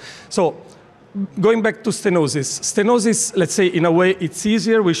terms. So going back to stenosis. Stenosis, let's say, in a way, it's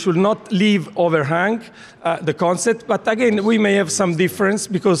easier. We should not leave overhang the concept. But again, we may have some difference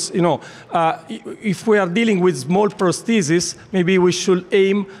because, if we are dealing with small prostheses, maybe we should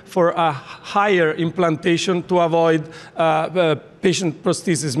aim for a higher implantation to avoid patient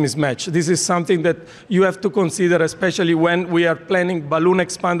prosthesis mismatch. This is something that you have to consider, especially when we are planning balloon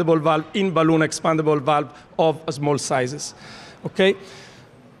expandable valve of small sizes. Okay?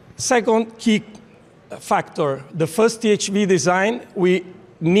 Second key factor, the first THV design, we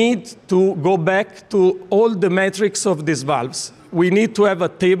need to go back to all the metrics of these valves. We need to have a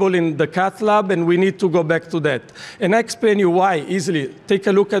table in the cath lab, and we need to go back to that. And I explain you why easily. Take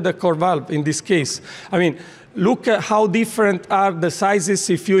a look at the core valve in this case. I mean, look at how different are the sizes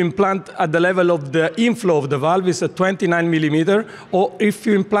if you implant at the level of the inflow of the valve is a 29 millimeter, or if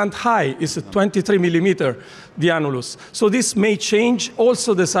you implant high, it's a 23 millimeter, the annulus. So this may change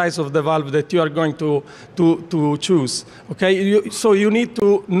also the size of the valve that you are going to choose. Okay, so you need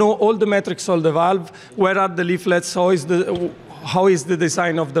to know all the metrics of the valve, where are the leaflets, how is the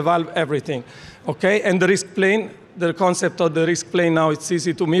design of the valve, everything. Okay, and the risk plane. The concept of the risk plane now, it's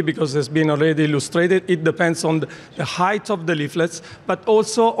easy to me because it's been already illustrated. It depends on the height of the leaflets, but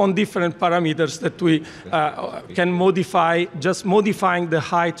also on different parameters that we can modify, just modifying the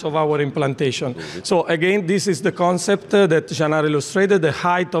height of our implantation. So again, this is the concept that Janard illustrated, the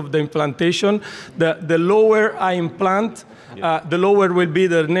height of the implantation. The lower I implant, the lower will be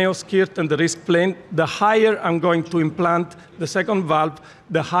the neoskirt and the risk plane. The higher I'm going to implant the second valve,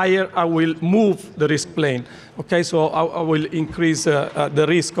 the higher I will move the risk plane. Okay, so I will increase the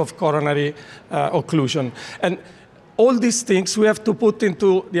risk of coronary occlusion. And all these things we have to put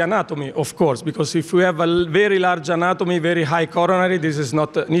into the anatomy, of course, because if we have a very large anatomy, very high coronary, this is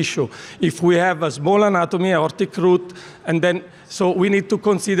not an issue. If we have a small anatomy, aortic root, and then, so we need to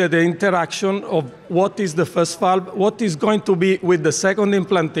consider the interaction of what is the first valve, what is going to be with the second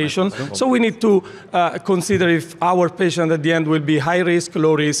implantation. So we need to consider if our patient at the end will be high risk,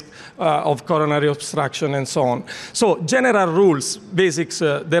 low risk of coronary obstruction, and so on. So general rules, basics,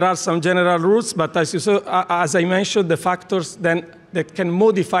 there are some general rules, but as I mentioned, the factors then that can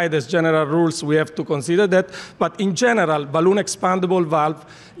modify these general rules, we have to consider that. But in general, balloon expandable valve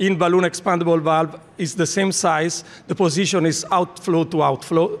is the same size. The position is outflow to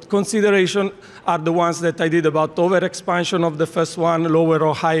outflow. Consideration are the ones that I did about overexpansion of the first one, lower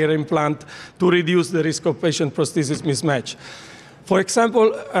or higher implant to reduce the risk of patient prosthesis mismatch. For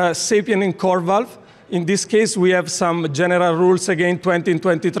example, SAPIEN in core valve. In this case, we have some general rules, again, 20 in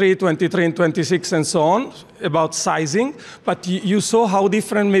 23, 23 in 26, and so on, about sizing. But you saw how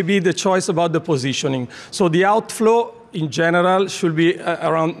different may be the choice about the positioning. So the outflow, in general, should be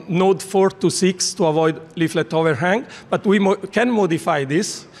around node 4 to 6 to avoid leaflet overhang. But we can modify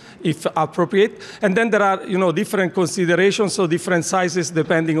this if appropriate. And then there are different considerations, so different sizes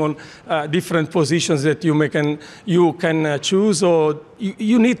depending on different positions that you can choose, or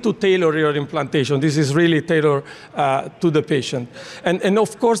you need to tailor your implantation. This is really tailored to the patient. And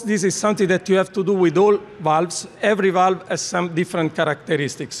of course, this is something that you have to do with all valves. Every valve has some different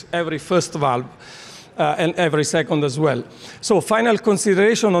characteristics, every first valve. and every second as well. So final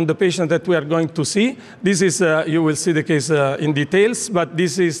consideration on the patient that we are going to see. This is, you will see the case in details, but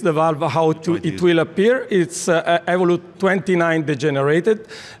this is the valve, how it will appear. It's Evolut 29 degenerated.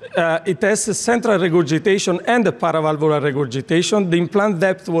 It has a central regurgitation and a paravalvular regurgitation. The implant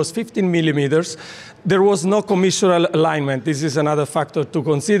depth was 15 millimeters. There was no commissural alignment. This is another factor to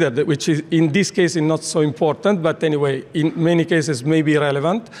consider, which is in this case is not so important, but anyway, in many cases may be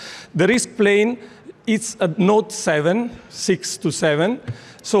relevant. The risk plane, it's a node 7, 6 to 7.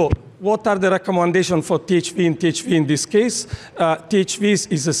 So what are the recommendations for THV in this case?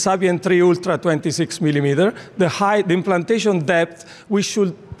 THV is a Sapien 3 Ultra 26 millimeter. The implantation depth, we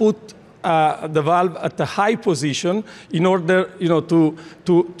should put the valve at a high position in order,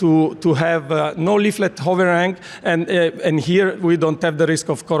 to have no leaflet overhang, and here we don't have the risk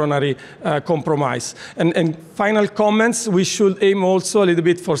of coronary compromise. And final comments, we should aim also a little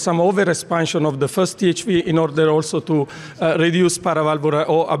bit for some overexpansion of the first THV in order also to reduce paravalvular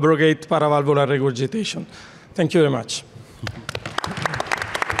or abrogate paravalvular regurgitation. Thank you very much.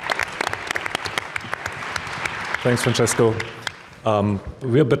 Thanks, Francesco.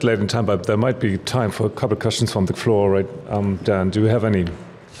 We're a bit late in time, but there might be time for a couple of questions from the floor, right? Dan, do you have any?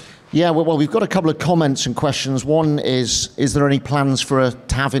 Yeah, well, we've got a couple of comments and questions. One is there any plans for a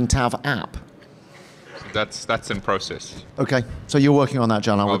TAVI-in-TAVI app? That's in process. Okay, so you're working on that,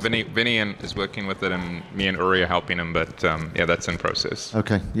 John? Well, Vinny is working with it, and me and Uri are helping him, but yeah, that's in process.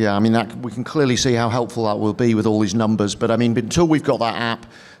 Okay, yeah, I mean, we can clearly see how helpful that will be with all these numbers, but I mean, until we've got that app,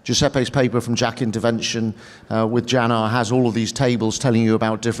 Giuseppe's paper from JACC Intervention with Janar has all of these tables telling you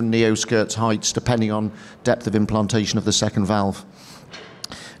about different neoskirts heights depending on depth of implantation of the second valve.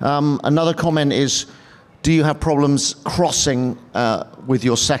 Another comment is, do you have problems crossing with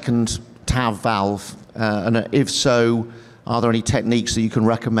your second TAV valve? And if so, are there any techniques that you can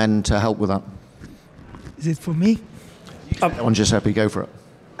recommend to help with that? Is it for me? On Giuseppe, go for it.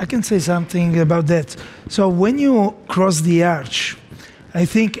 I can say something about that. So when you cross the arch, I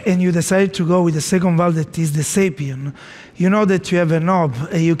think, and you decide to go with the second valve that is the Sapien, you know that you have a knob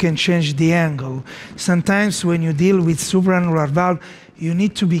and you can change the angle. Sometimes when you deal with supraannular valve, you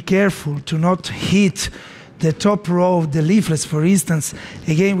need to be careful to not hit the top row of the leaflets, for instance.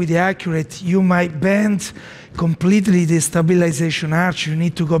 Again, with the accurate, you might bend completely the stabilization arch. You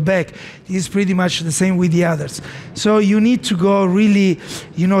need to go back. This is pretty much the same with the others. So you need to go really,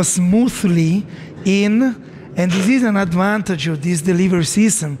 smoothly in. And this is an advantage of this delivery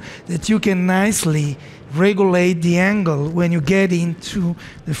system, that you can nicely regulate the angle when you get into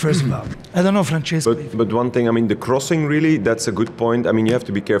the first valve. I don't know, Francesco. But one thing, I mean, the crossing really, that's a good point. I mean, you have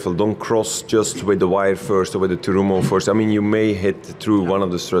to be careful. Don't cross just with the wire first or with the Terumo first. I mean, you may hit through one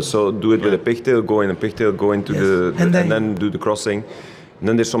of the struts. So do it with a pigtail, go in a pigtail, go into and then do the crossing. And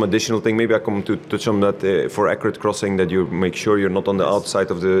then there's some additional thing, maybe I come to touch on that for accurate crossing, that you make sure you're not on the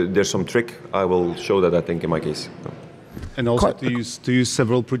outside of there's some trick. I will show that, I think, in my case. And also to use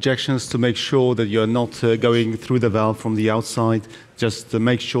several projections to make sure that you're not going through the valve from the outside, just to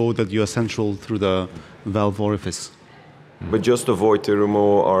make sure that you're central through the valve orifice. But just avoid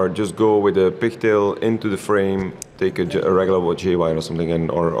Terumo, or just go with a pigtail into the frame, take a regular J-wire or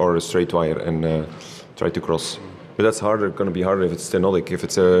something, or a straight wire, and try to cross. But that's going to be harder if it's stenotic. If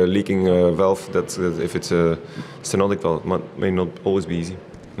it's a leaking valve, if it's a stenotic valve, may not always be easy.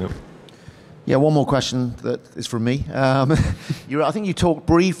 Yeah. Yeah, one more question that is from me. I think you talked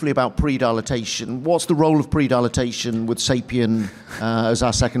briefly about pre-dilatation. What's the role of pre-dilatation with Sapien as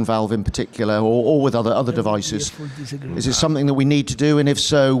our second valve in particular, or with other devices? Is it something that we need to do, and if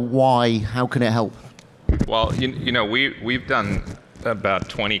so, why? How can it help? Well, we've done about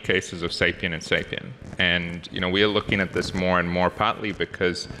 20 cases of Sapien and Sapien. And we are looking at this more and more, partly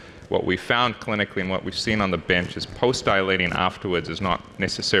because what we found clinically and what we've seen on the bench is post-dilating afterwards is not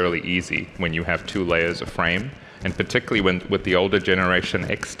necessarily easy when you have 2 layers of frame. And particularly with the older generation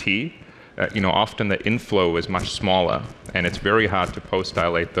XT, often the inflow is much smaller, and it's very hard to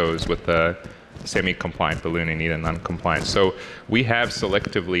post-dilate those with the semi-compliant balloon and even non-compliant. So we have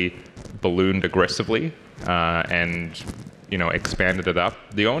selectively ballooned aggressively and expanded it up.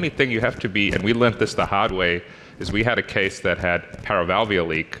 The only thing you have to be, and we learned this the hard way, is we had a case that had paravalvular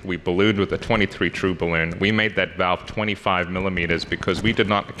leak. We ballooned with a 23 true balloon. We made that valve 25 millimeters because we did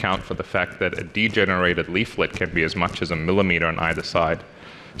not account for the fact that a degenerated leaflet can be as much as a millimeter on either side.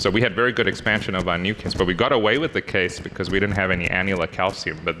 So we had very good expansion of our new case, but we got away with the case because we didn't have any annular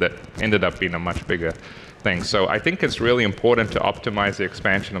calcium, but that ended up being a much bigger thing. So I think it's really important to optimize the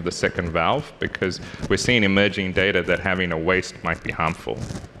expansion of the second valve because we're seeing emerging data that having a waste might be harmful.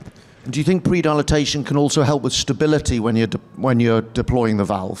 Do you think pre-dilatation can also help with stability when you're deploying the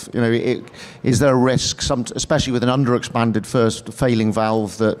valve? You know, is there a risk, especially with an underexpanded first failing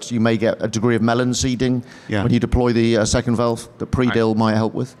valve, that you may get a degree of melon seeding when you deploy the second valve that pre-dil might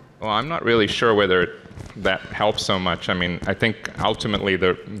help with? Well, I'm not really sure whether that helps so much. I mean, I think ultimately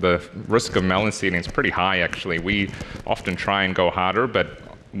the risk of melon seeding is pretty high, actually. We often try and go harder, but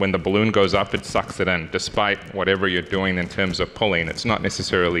when the balloon goes up, it sucks it in, despite whatever you're doing in terms of pulling. It's not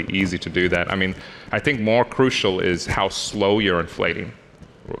necessarily easy to do that. I mean, I think more crucial is how slow you're inflating.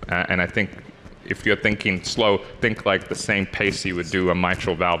 And I think if you're thinking slow, think like the same pace you would do a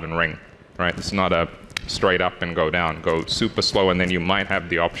mitral valve and ring, right? It's not a straight up and go down. Go super slow, and then you might have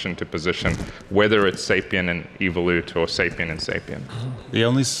the option to position whether it's sapien and evolute or sapien and sapien. The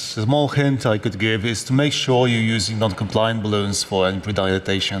only small hint I could give is to make sure you're using non-compliant balloons for any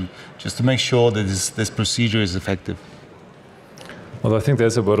pre-dilatation, just to make sure that this procedure is effective. Well, I think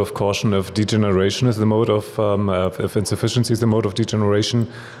there's a word of caution. If degeneration is the mode of, if insufficiency is the mode of degeneration,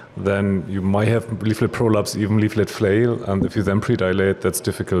 then you might have leaflet prolapse, even leaflet flail, and if you then predilate, that's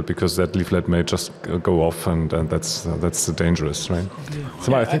difficult because that leaflet may just go off, and that's dangerous, right? Yeah.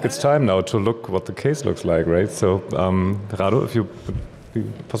 So I think it's time now to look what the case looks like, right? So, Rado, if you would be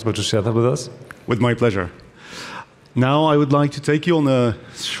possible to share that with us? With my pleasure. Now I would like to take you on a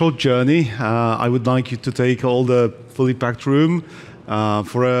short journey. I would like you to take all the fully packed room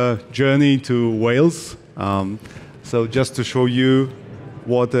for a journey to Wales. So just to show you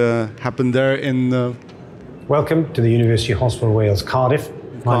what happened there in... Welcome to the University Hospital Wales, Cardiff.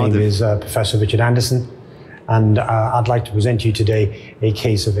 My name is Professor Richard Anderson, and I'd like to present to you today a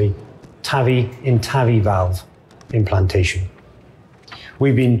case of a TAVI-in-TAVI valve implantation.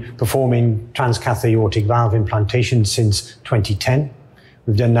 We've been performing transcatheter aortic valve implantation since 2010.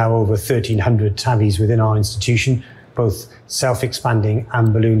 We've done now over 1,300 TAVIs within our institution, both self-expanding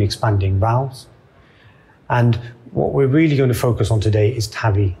and balloon-expanding valves. And what we're really going to focus on today is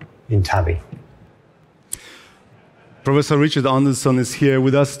TAVI-in-TAVI. Professor Richard Anderson is here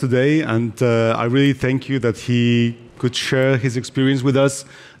with us today, and I really thank you that he could share his experience with us.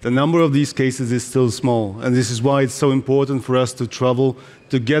 The number of these cases is still small, and this is why it's so important for us to travel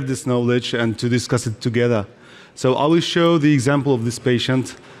to get this knowledge and to discuss it together. So I will show the example of this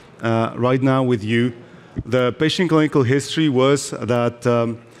patient right now with you. The patient clinical history was that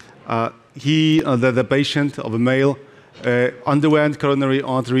the patient of a male underwent coronary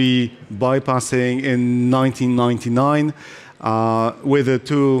artery bypassing in 1999 with the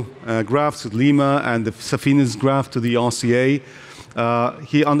two grafts, Lima and the saphenous graft to the RCA.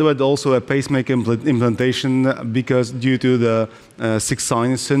 He underwent also a pacemaker implantation due to the sick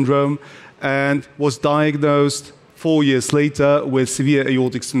sinus syndrome, and was diagnosed 4 years later with severe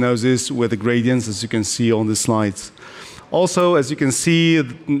aortic stenosis with the gradients, as you can see on the slides. Also, as you can see,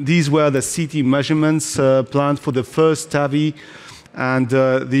 these were the CT measurements planned for the first TAVI, and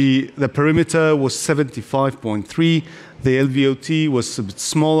the perimeter was 75.3. The LVOT was a bit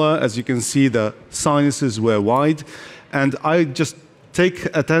smaller. As you can see, the sinuses were wide. And I just take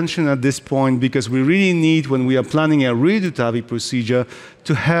attention at this point because we really need, when we are planning a redo TAVI procedure,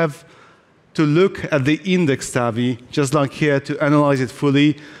 to look at the index TAVI, just like here, to analyze it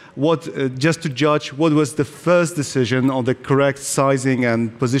fully, just to judge what was the first decision on the correct sizing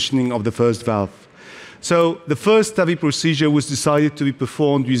and positioning of the first valve. So the first TAVI procedure was decided to be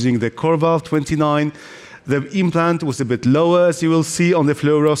performed using the core valve 29. The implant was a bit lower, as you will see on the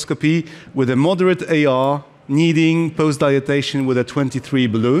fluoroscopy, with a moderate AR, needing post-dilatation with a 23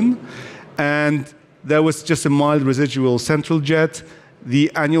 balloon. And there was just a mild residual central jet.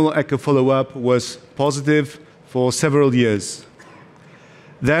 The annual echo follow-up was positive for several years.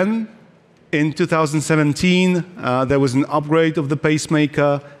 Then, in 2017, there was an upgrade of the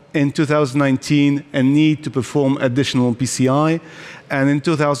pacemaker. In 2019, a need to perform additional PCI. And in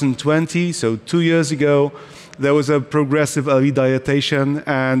 2020, so 2 years ago, there was a progressive LV dilatation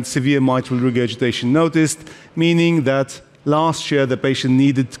and severe mitral regurgitation noticed, meaning that last year the patient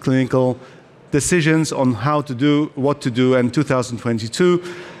needed clinical decisions on how to do, what to do. In 2022,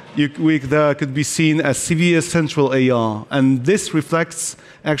 there could be seen a severe central AR. And this reflects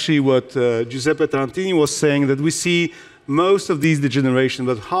actually what Giuseppe Tarantini was saying, that we see most of these degeneration,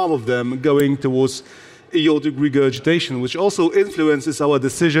 but half of them going towards aortic regurgitation, which also influences our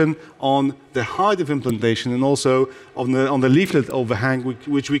decision on the height of implantation and also on the leaflet overhang,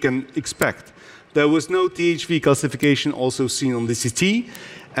 which we can expect. There was no THV calcification also seen on the CT,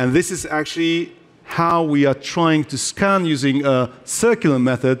 and this is actually how we are trying to scan using a circular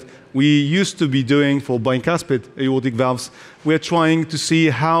method we used to be doing for bicuspid aortic valves. We're trying to see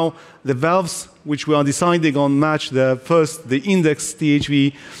how the valves which we are deciding on match the index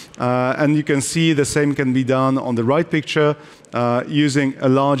THV And you can see the same can be done on the right picture using a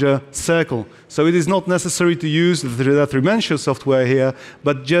larger circle. So it is not necessary to use the three-dimensional software here,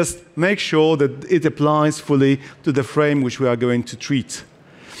 but just make sure that it applies fully to the frame which we are going to treat.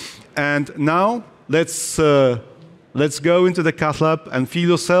 And now let's go into the cath lab and feel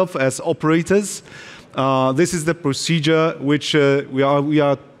yourself as operators. This is the procedure which we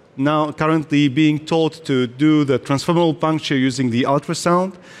are now currently being taught to do the transfemoral puncture using the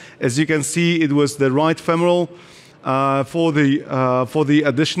ultrasound. As you can see, it was the right femoral for the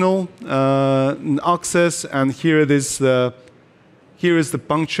additional access, and here is the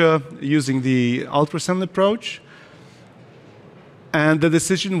puncture using the ultrasound approach. And the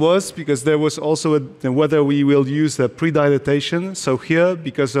decision was, because there was also whether we will use a pre-dilatation. So here,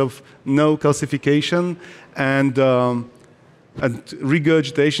 because of no calcification and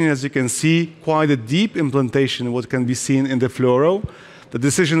regurgitation, as you can see, quite a deep implantation, what can be seen in the fluoro. The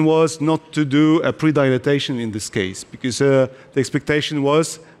decision was not to do a pre-dilatation in this case, because the expectation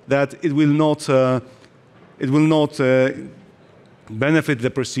was that it will not benefit the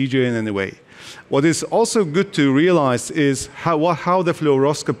procedure in any way. What is also good to realize is how the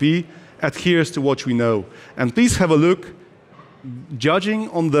fluoroscopy adheres to what we know. And please have a look. Judging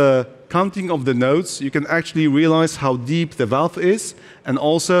on the counting of the nodes, you can actually realize how deep the valve is. And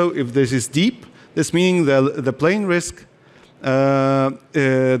also, if this is deep, this means the plane risk,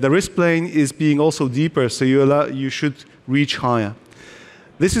 the risk plane is being also deeper, so you should reach higher.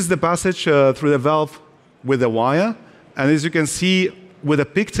 This is the passage through the valve with a wire. And as you can see, with a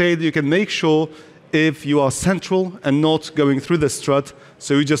pigtail, you can make sure if you are central and not going through the strut.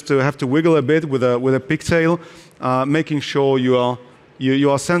 So you just have to wiggle a bit with a pigtail, making sure you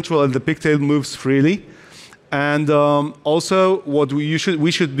are central and the pigtail moves freely. And also, what we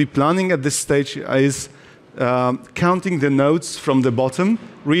should be planning at this stage is counting the nodes from the bottom,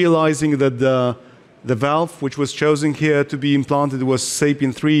 realizing that the valve which was chosen here to be implanted was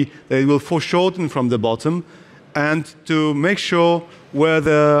SAPIEN 3, that it will foreshorten from the bottom, and to make sure where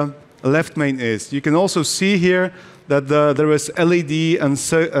the left main is. You can also see here that there is LED, and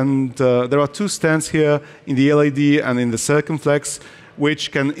there are two stands here in the LED and in the circumflex,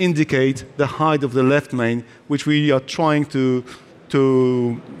 which can indicate the height of the left main, which we are trying to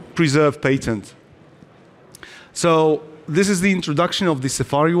preserve patent. So this is the introduction of the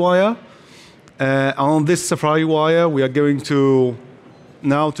Safari wire. On this Safari wire, we are going to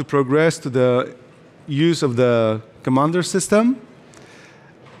now to progress to the use of the commander system.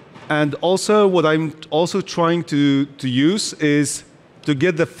 And also, what I'm also trying to use is to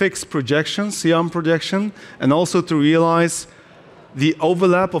get the fixed projection, C-arm projection, and also to realize the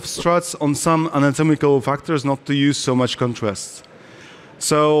overlap of struts on some anatomical factors, not to use so much contrast.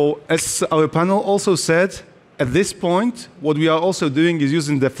 So, as our panel also said, at this point, what we are also doing is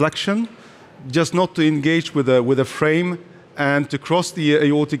using deflection, just not to engage with a frame and to cross the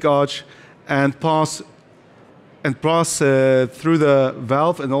aortic arch and pass through the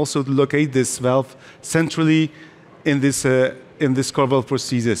valve, and also to locate this valve centrally in this core valve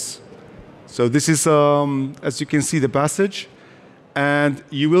prosthesis. So this is, as you can see, the passage. And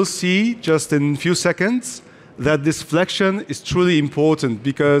you will see just in a few seconds that this flexion is truly important,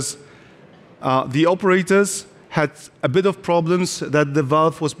 because the operators had a bit of problems that the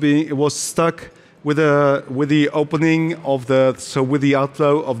valve was stuck with the opening of with the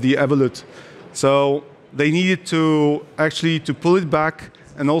outflow of the evolute. So they needed to actually pull it back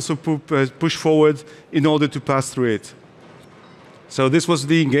and also push forward in order to pass through it. So this was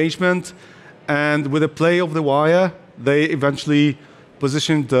the engagement, and with the play of the wire, they eventually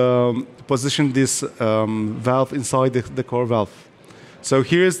positioned this valve inside the core valve. So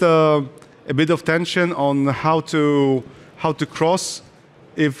here's a bit of tension on how to cross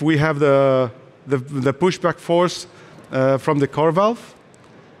if we have the pushback force from the core valve.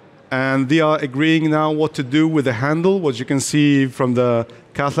 And they are agreeing now what to do with the handle, what you can see from the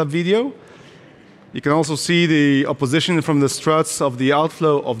cath lab video. You can also see the opposition from the struts of the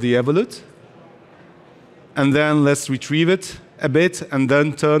outflow of the evolute. And then let's retrieve it a bit and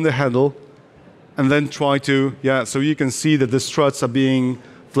then turn the handle and then try to, so you can see that the struts are being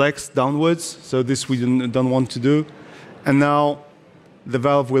flexed downwards. So this we don't want to do. And now the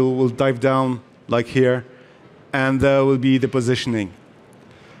valve will dive down like here, and there will be the positioning.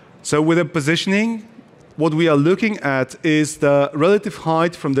 So with the positioning, what we are looking at is the relative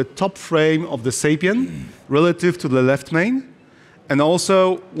height from the top frame of the SAPIEN relative to the left main. And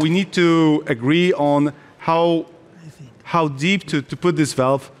also, we need to agree on how deep to put this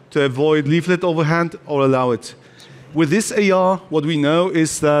valve to avoid leaflet overhand or allow it. With this AR, what we know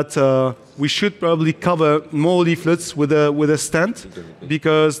is that we should probably cover more leaflets with a stent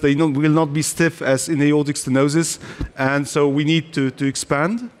because they will not be stiff as in aortic stenosis, and so we need to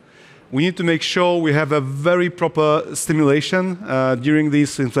expand. We need to make sure we have a very proper stimulation during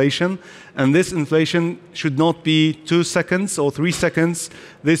this inflation, and this inflation should not be 2 seconds or 3 seconds.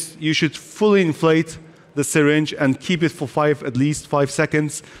 You should fully inflate the syringe and keep it for at least 5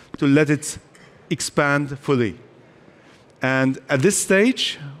 seconds to let it expand fully. And at this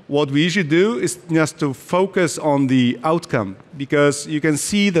stage, what we usually do is just to focus on the outcome, because you can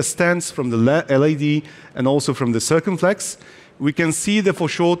see the stents from the LAD and also from the circumflex. We can see the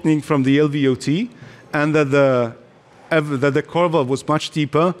foreshortening from the LVOT, and that the core valve was much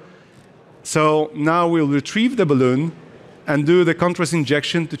deeper. So now we'll retrieve the balloon and do the contrast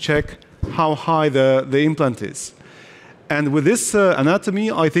injection to check how high the implant is. And with this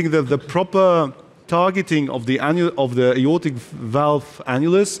anatomy, I think that the proper targeting of the aortic valve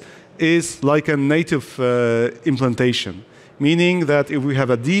annulus is like a native implantation, meaning that if we have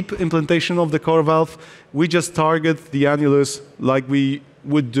a deep implantation of the core valve, we just target the annulus like we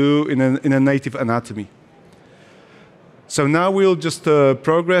would do in a native anatomy. So now we'll just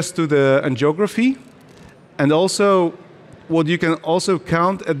progress to the angiography, and also what you can also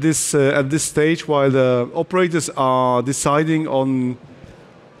count at this stage while the operators are deciding on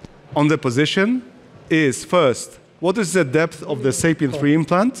the position is first, what is the depth of the SAPIEN 3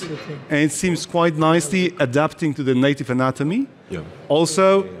 implant? And it seems quite nicely adapting to the native anatomy. Yeah.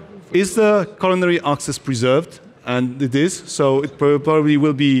 Also, is the coronary access preserved? And it is, so it probably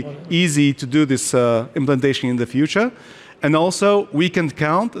will be easy to do this implantation in the future. And also, we can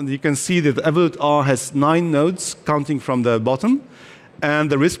count, and you can see that the Evolut R has 9 nodes counting from the bottom, and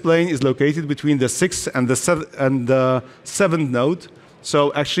the wrist plane is located between the 6th and the 7th node.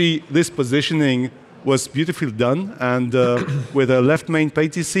 So actually, this positioning was beautifully done, and with a left main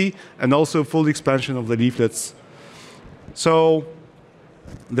PTC and also full expansion of the leaflets. So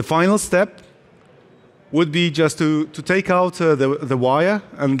the final step would be just to take out the wire,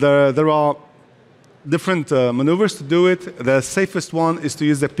 and there are different maneuvers to do it. The safest one is to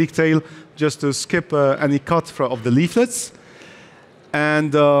use the pigtail just to skip any cut of the leaflets.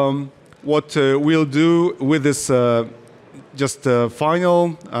 And what we'll do with this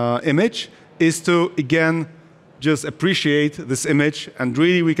final image is to, again, just appreciate this image, and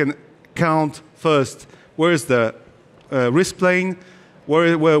really we can count first where is the wrist plane,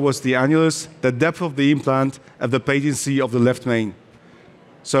 where was the annulus, the depth of the implant, and the patency of the left main.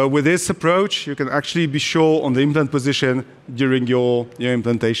 So with this approach, you can actually be sure on the implant position during your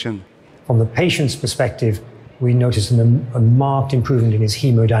implantation. From the patient's perspective, we noticed a marked improvement in his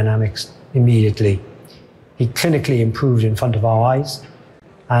hemodynamics immediately. He clinically improved in front of our eyes.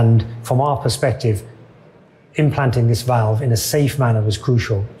 And from our perspective, implanting this valve in a safe manner was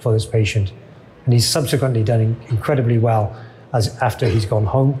crucial for this patient. And he's subsequently done incredibly well after he's gone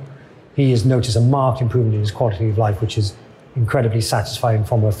home. He has noticed a marked improvement in his quality of life, which is incredibly satisfying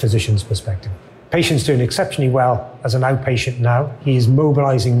from a physician's perspective. Patient's doing exceptionally well as an outpatient now. He is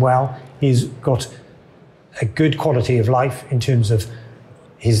mobilizing well. He's got a good quality of life in terms of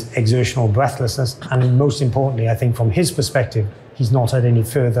his exertional breathlessness. And most importantly, I think from his perspective, he's not had any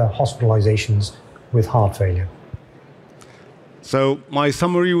further hospitalizations with heart failure. So my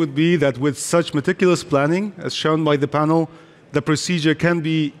summary would be that with such meticulous planning, as shown by the panel, the procedure can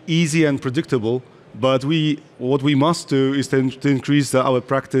be easy and predictable, but what we must do is to increase our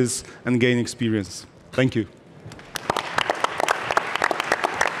practice and gain experience. Thank you.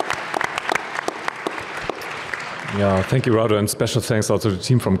 Yeah, thank you, Rado, and special thanks also to the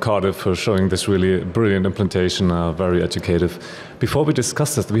team from Cardiff for showing this really brilliant implantation, very educative. Before we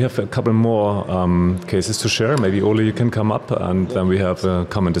discuss this, we have a couple more cases to share. Maybe Ole, you can come up, and then we have a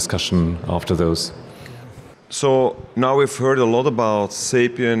common discussion after those. So now we've heard a lot about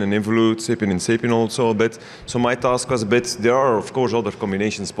SAPIEN and Evolut, SAPIEN and SAPIEN also a bit. So my task was a bit, there are of course other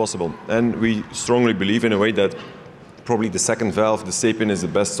combinations possible. And we strongly believe in a way that probably the second valve, the SAPIEN, is the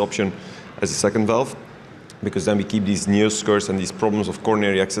best option as a second valve, because then we keep these neoskirts and these problems of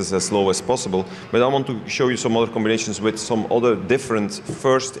coronary access as low as possible. But I want to show you some other combinations with some other different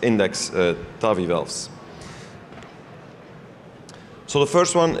first index TAVI valves. So the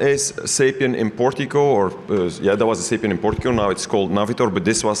first one is SAPIEN in Portico, or yeah, that was a SAPIEN in Portico. Now it's called Navitor, but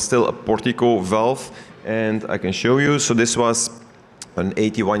this was still a Portico valve, and I can show you. So this was an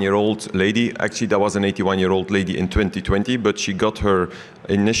 81-year-old lady. Actually, that was an 81-year-old lady in 2020, but she got her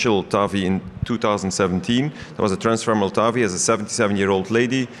initial TAVI in 2017. That was a transfemoral TAVI as a 77-year-old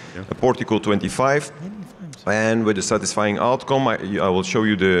lady, yeah. A Portico 25. And with a satisfying outcome, I will show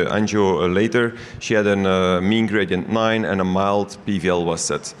you the angio later. She had a mean gradient 9 and a mild PVL was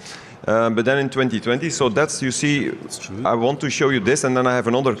set. But then in 2020, so that's, you see, I want to show you this, and then I have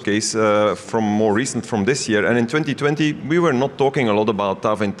another case from more recent from this year. And in 2020, we were not talking a lot about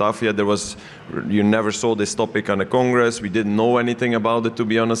TAVI-in-TAVI yet. There was, you never saw this topic on a congress. We didn't know anything about it, to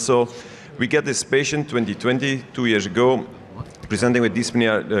be honest. So we get this patient 2020, 2 years ago, presenting with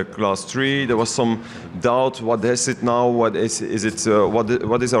dyspnea class 3. There was some doubt, what is it now? What is it?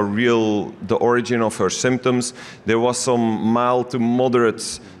 What is the origin of her symptoms? There was some mild to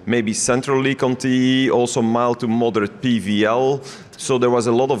moderate, maybe central leak on TE, also mild to moderate PVL. So there was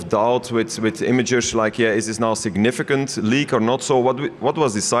a lot of doubt with imagers, like, yeah, is this now significant leak or not? So what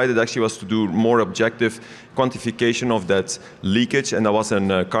was decided actually was to do more objective quantification of that leakage, and that was in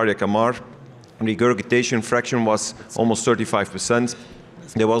cardiac MR. Regurgitation fraction was almost 35%.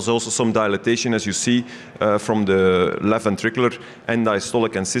 There was also some dilatation, as you see, from the left ventricular and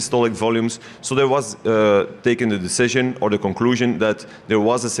diastolic and systolic volumes. So there was taken the decision or the conclusion that there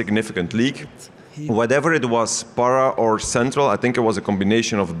was a significant leak. Whatever it was, para or central, I think it was a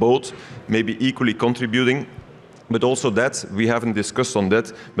combination of both, maybe equally contributing. But also that, we haven't discussed on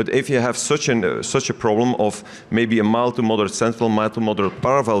that, but if you have such a problem of maybe a mild to moderate central, mild to moderate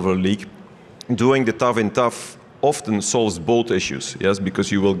paravalvular leak, doing the TAVI-in-TAVI often solves both issues, yes,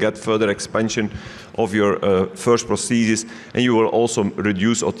 because you will get further expansion of your first prosthesis, and you will also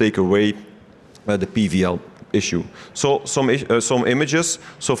reduce or take away the PVL issue. So some images.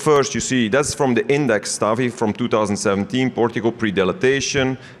 So first you see, that's from the index TAVI from 2017, portico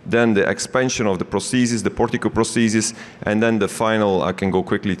pre-dilatation, then the expansion of the prosthesis, the portico prosthesis, and then the final, I can go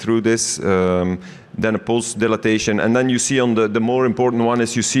quickly through this, then a post-dilatation, and then you see on the more important one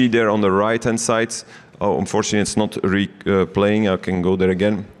is you see there on the right-hand side. Oh, unfortunately it's not playing. I can go there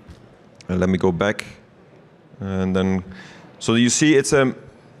again. Let me go back. And then, so you see it's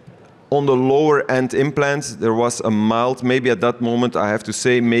on the lower end implant, there was a mild, maybe at that moment I have to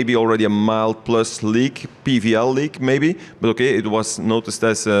say, maybe already a mild plus leak, PVL leak maybe, but okay, it was noticed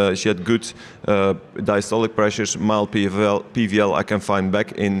as she had good diastolic pressures, mild PVL I can find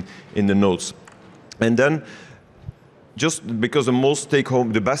back in the notes. And then, just because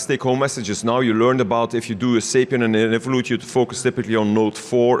the best take-home messages now you learned about, if you do a SAPIEN and an evolute, you focus typically on node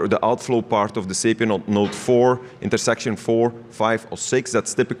 4, the outflow part of the SAPIEN on node 4, intersection 4, 5, or 6.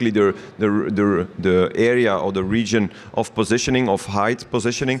 That's typically the area or the region of positioning, of height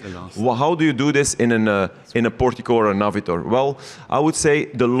positioning. Well, how do you do this in a portico or a navitor? Well, I would say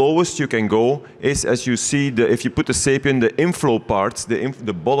the lowest you can go is, as you see, if you put the SAPIEN, the inflow parts,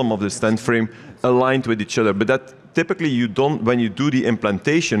 the bottom of the stent frame, aligned with each other. But that typically you don't, when you do the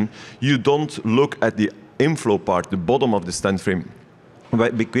implantation, you don't look at the inflow part, the bottom of the stent frame,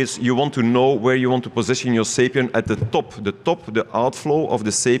 because you want to know where you want to position your SAPIEN at the top, the outflow of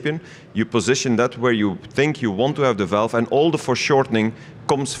the SAPIEN. You position that where you think you want to have the valve, and all the foreshortening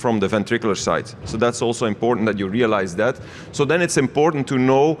comes from the ventricular side. So that's also important that you realize that. So then it's important to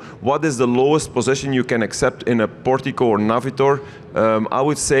know what is the lowest position you can accept in a portico or navitor. I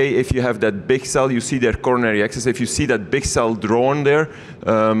would say if you have that big cell, you see their coronary access, if you see that big cell drawn there,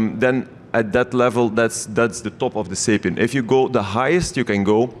 then at that level, that's the top of the SAPIEN. If you go, the highest you can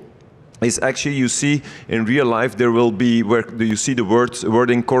go is actually, you see in real life, there will be, where you see the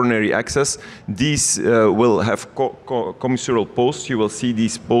wording coronary access. These will have commissural posts. You will see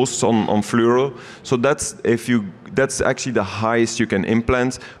these posts on fluoro. So that's actually the highest you can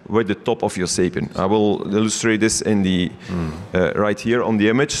implant with the top of your SAPIEN. I will illustrate this in the right here on the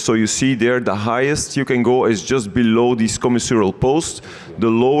image. So you see there, the highest you can go is just below these commissural posts. The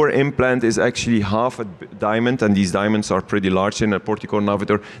lower implant is actually half a diamond, and these diamonds are pretty large in a portico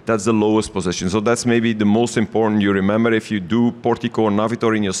navitor. That's the lowest position. So that's maybe the most important you remember if you do portico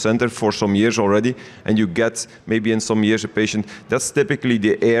navitor in your center for some years already, and you get maybe in some years a patient. That's typically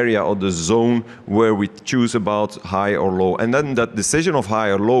the area or the zone where we choose about high or low. And then that decision of high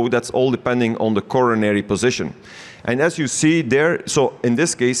or low, that's all depending on the coronary position. And as you see there, so in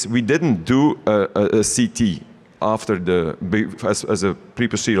this case, we didn't do a CT after as a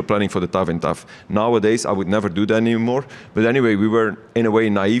pre-procedural planning for the TAVI-in-TAVI. Nowadays, I would never do that anymore. But anyway, we were in a way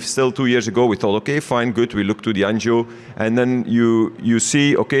naive still 2 years ago. We thought, okay, fine, good. We look to the angio, and then you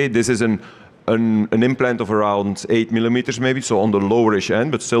see, okay, this is an implant of around 8 millimeters maybe, so on the lowerish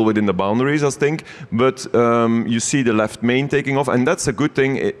end, but still within the boundaries, I think. But you see the left main taking off, and that's a good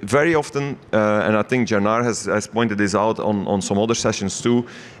thing. Very often, and I think Janar has pointed this out on some other sessions too,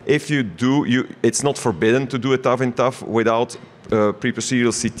 if you do, it's not forbidden to do a TAVI-in-TAVI without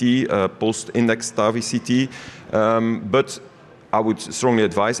pre-procedural CT, post-index TAVI CT, but I would strongly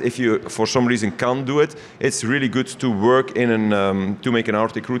advise, if you for some reason can't do it, it's really good to work in to make an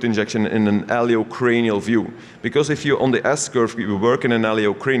aortic root injection in an aleocranial view. Because if you on the S curve you work in an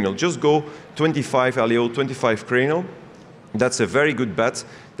aleocranial, just go 25 aleo, 25 cranial. That's a very good bet.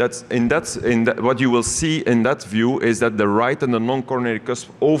 That's what you will see in that view is that the right and the non-coronary cusp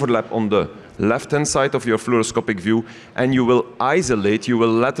overlap on the left-hand side of your fluoroscopic view, and you will isolate, you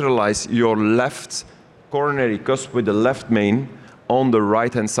will lateralize your left coronary cusp with the left main on the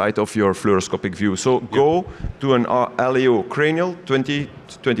right-hand side of your fluoroscopic view. So go to an aleocranial, 20,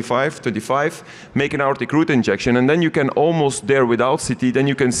 25, 25, make an aortic root injection, and then you can almost there without CT, then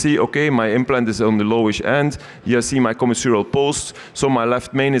you can see, okay, my implant is on the lowish end, you see my commissural post, so my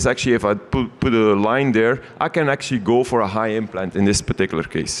left main is actually, if I put a line there, I can actually go for a high implant in this particular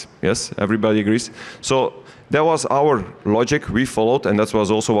case. Yes, everybody agrees? So that was our logic we followed, and that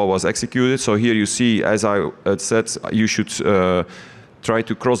was also what was executed. So here you see, as I said, you should try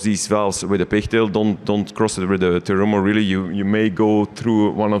to cross these valves with a pigtail. Don't cross it with a pterygium. Really, you may go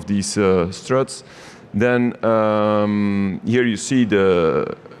through one of these struts. Then here you see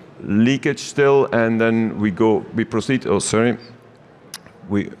the leakage still, and then we proceed. Oh, sorry.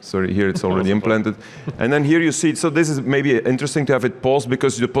 Sorry, here it's already implanted. And then here you see, so this is maybe interesting to have it paused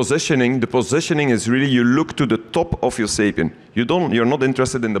because the positioning is really, you look to the top of your sapien. You're not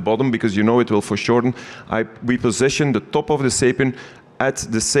interested in the bottom because you know it will foreshorten. We position the top of the sapien at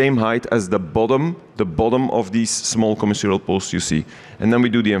the same height as the bottom of these small commissural posts you see. And then we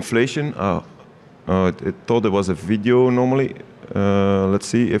do the inflation. It thought there was a video normally. Let's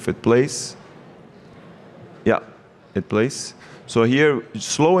see if it plays. Yeah, it plays. So here,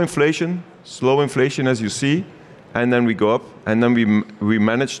 slow inflation as you see, and then we go up, and then we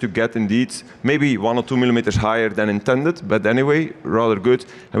manage to get indeed maybe 1 or 2 millimeters higher than intended, but anyway, rather good.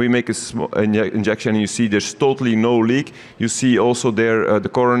 And we make a small injection, and you see there's totally no leak. You see also there the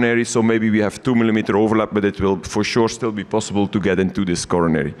coronary, so maybe we have 2 millimeter overlap, but it will for sure still be possible to get into this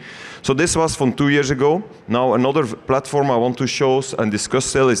coronary. So this was from 2 years ago. Now another platform I want to show and discuss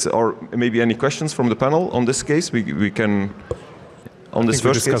still is, or maybe any questions from the panel on this case, we can. On this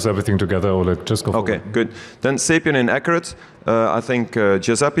first discuss everything together, Oleg. Just go forward. Okay, good. Then sapien inaccurate. I think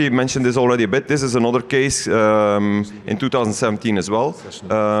Giuseppe mentioned this already a bit. This is another case in 2017 as well.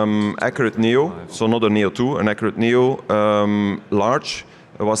 Accurate neo, so not a neo 2, an accurate neo, large.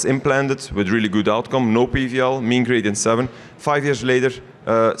 It was implanted with really good outcome, no PVL, mean gradient 7. 5 years later,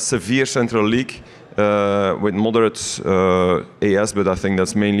 severe central leak. With moderate AS, but I think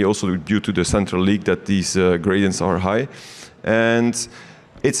that's mainly also due to the central leak that these gradients are high. And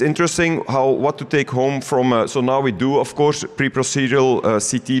it's interesting what to take home from, so now we do, of course, pre-procedural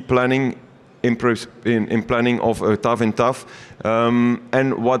CT planning in planning of TAVI-in-TAVI.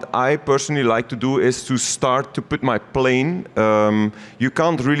 And what I personally like to do is to start to put my plane. You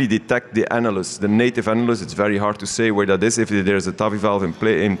can't really detect the annulus, the native annulus. It's very hard to say where that is if there's a TAVI valve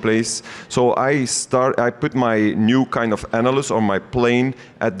in place. So I put my new kind of annulus or my plane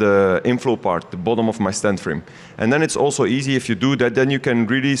at the inflow part, the bottom of my stent frame. And then it's also easy if you do that, then you can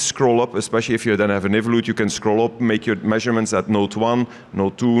really scroll up, especially if you then have an evolute, you can scroll up, make your measurements at node 1,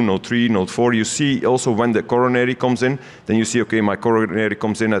 node 2, node 3, node 4. You see also when the coronary comes in, then you see, okay, my coronary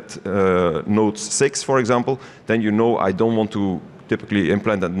comes in at node 6, for example, then you know I don't want to typically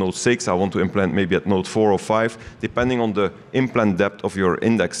implant at node 6, I want to implant maybe at node 4 or 5, depending on the implant depth of your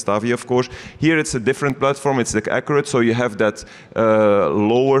index TAVI, of course. Here it's a different platform, it's like accurate, so you have that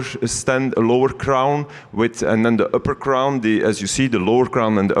lower crown with, and then the upper crown, as you see, the lower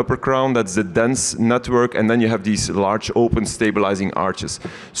crown and the upper crown, that's the dense network, and then you have these large open stabilizing arches.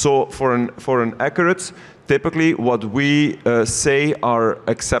 So for an accurate, typically what we say are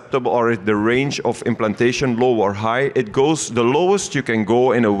acceptable or the range of implantation, low or high, it goes, the lowest you can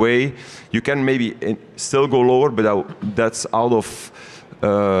go in a way, you can maybe still go lower, but that's out of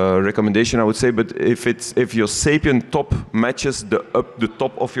recommendation, I would say. But if your sapien top matches the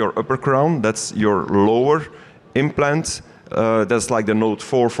top of your upper crown, that's your lower implant. That's like the node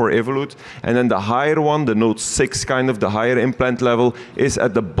 4 for evolute. And then the higher one, the node 6 kind of, the higher implant level, is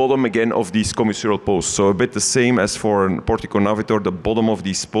at the bottom again of these commissural posts. So a bit the same as for a porticonavitor, the bottom of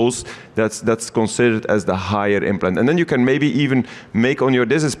these posts, that's considered as the higher implant. And then you can maybe even make on your,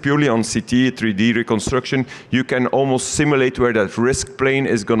 this is purely on CT, 3D reconstruction, you can almost simulate where that risk plane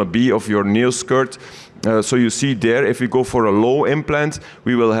is going to be of your neoskirt. So you see there, if we go for a low implant,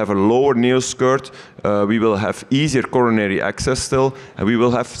 we will have a lower neoskirt, we will have easier coronary coronary access still, and we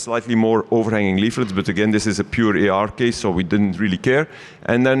will have slightly more overhanging leaflets, but again, this is a pure AR case, so we didn't really care.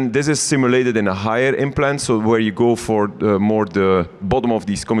 And then this is simulated in a higher implant, so where you go for more the bottom of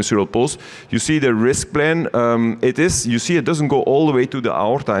these commissural posts. You see the risk plan, you see it doesn't go all the way to the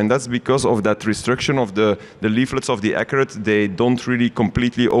aorta, and that's because of that restriction of the leaflets of the accurate. They don't really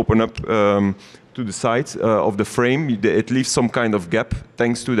completely open up to the side of the frame. It leaves some kind of gap,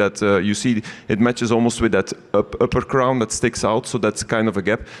 thanks to that, you see it matches almost with that upper crown that sticks out, so that's kind of a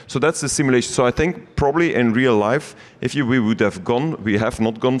gap. So that's the simulation. So I think probably in real life, if we would have gone, we have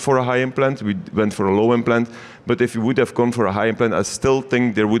not gone for a high implant, we went for a low implant, but if we would have gone for a high implant, I still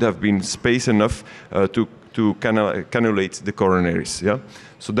think there would have been space enough to cannulate the coronaries. Yeah?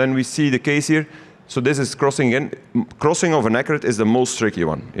 So then we see the case here. So this is crossing in. Crossing of an accurate is the most tricky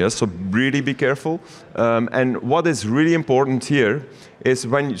one. Yes, so really be careful. And what is really important here is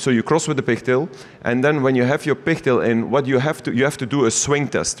so you cross with the pigtail, and then when you have your pigtail in, what you have to do a swing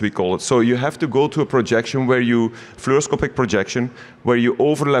test, we call it. So you have to go to a projection fluoroscopic projection, where you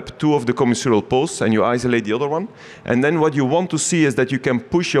overlap two of the commissural posts and you isolate the other one. And then what you want to see is that you can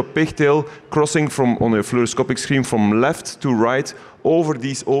push your pigtail crossing on a fluoroscopic screen from left to right over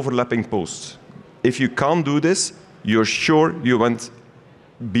these overlapping posts. If you can't do this, you're sure you went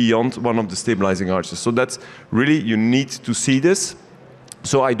beyond one of the stabilizing arches. So that's really, you need to see this.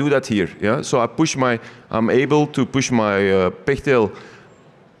 So I do that here. Yeah? So I'm able to push my pigtail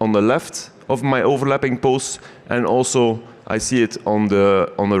on the left of my overlapping posts, and also I see it on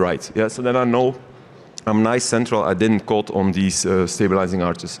the right. Yeah? So then I know I'm nice central. I didn't caught on these stabilizing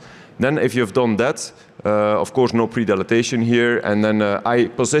arches. Then if you've done that, of course, no pre-dilatation here, and then I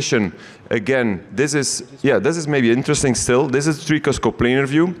position again. This is maybe interesting still. This is tricuspid planar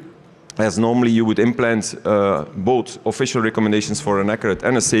view, as normally you would implant both official recommendations for an accurate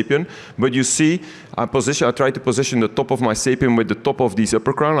and a sapien. But you see, I try to position the top of my sapien with the top of these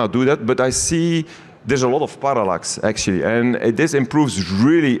upper crown. I'll do that, but I see there's a lot of parallax actually, and this improves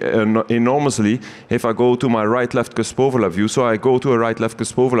really enormously if I go to my right-left cusp overlap view. So I go to a right-left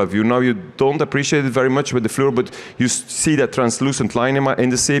cusp overlap view. Now you don't appreciate it very much with the fluor, but you see that translucent line in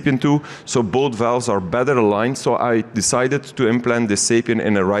the sapien too. So both valves are better aligned. So I decided to implant the sapien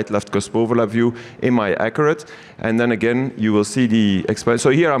in a right-left cusp overlap view in my accurate. And then again, you will see the expansion. So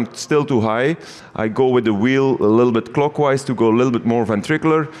here I'm still too high. I go with the wheel a little bit clockwise to go a little bit more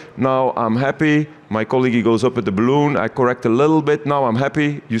ventricular. Now I'm happy. My colleague goes up with the balloon. I correct a little bit. Now I'm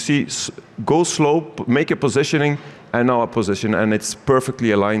happy. You see, go slow, make a positioning, and now a position, and it's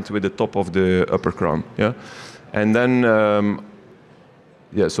perfectly aligned with the top of the upper crown. Yeah, and then.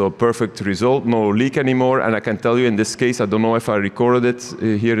 So a perfect result, no leak anymore, and I can tell you in this case, I don't know if I recorded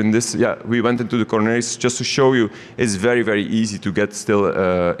it here in this, we went into the coronaries just to show you it's very, very easy to get still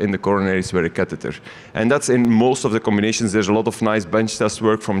in the coronaries with a catheter. And that's in most of the combinations. There's a lot of nice bench test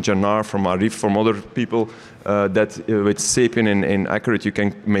work from Janar, from Arif, from other people, that with sapien in accurate you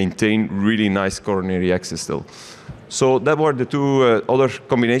can maintain really nice coronary access still. So that were the two other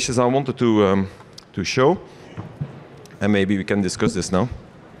combinations I wanted to show. And maybe we can discuss this now.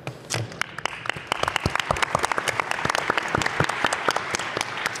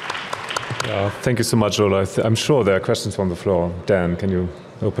 Thank you so much, Ola. I'm sure there are questions from the floor. Dan, can you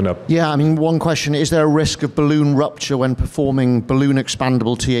open up? Yeah, I mean, one question, is there a risk of balloon rupture when performing balloon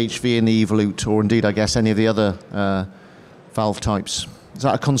expandable THV in the evolute, or indeed, I guess, any of the other valve types? Is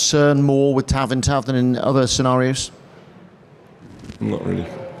that a concern more with TAV-in-TAV than in other scenarios? Not really.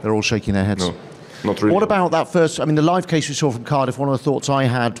 They're all shaking their heads. No. Not really. What about that first, I mean, the live case we saw from Cardiff, one of the thoughts I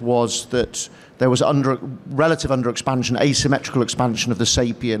had was that there was relative underexpansion, asymmetrical expansion of the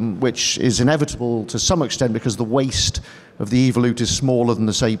sapien, which is inevitable to some extent because the waist of the evolute is smaller than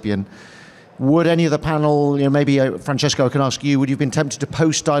the sapien. Would any of the panel, maybe Francesco, I can ask you, would you have been tempted to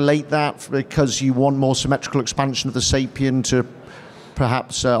post-dilate that because you want more symmetrical expansion of the sapien to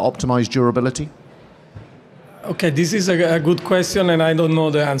perhaps optimize durability? Okay, this is a good question, and I don't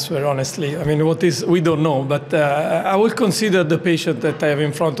know the answer, honestly. I mean, we don't know, but I will consider the patient that I have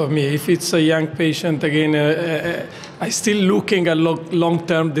in front of me. If it's a young patient, again, I'm still looking at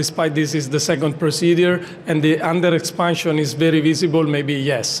long-term, despite this is the second procedure, and the under-expansion is very visible, maybe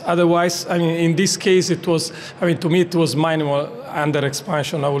yes. Otherwise, I mean, in this case, it was, I mean, to me, it was minimal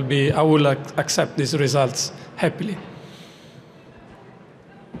under-expansion. I will accept these results happily.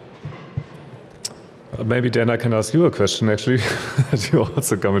 Maybe, Dan, I can ask you a question, actually, that you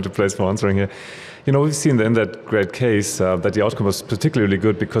also come into place for answering here. We've seen in that great case that the outcome was particularly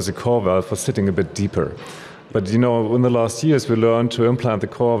good because the core valve was sitting a bit deeper. But, in the last years, we learned to implant the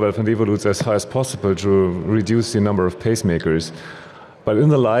core valve and evolutes as high as possible to reduce the number of pacemakers. But in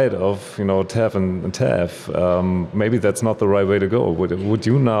the light of TAV and TAV, maybe that's not the right way to go. Would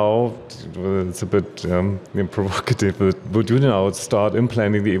you now? It's a bit provocative. But would you now start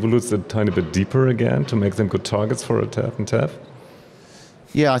implanting the evolutes a tiny bit deeper again to make them good targets for a TAV and TAV?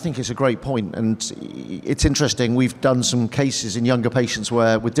 Yeah, I think it's a great point, and it's interesting. We've done some cases in younger patients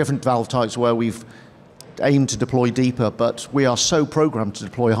with different valve types where we've aimed to deploy deeper, but we are so programmed to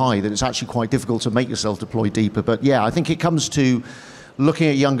deploy high that it's actually quite difficult to make yourself deploy deeper. But yeah, I think it comes to looking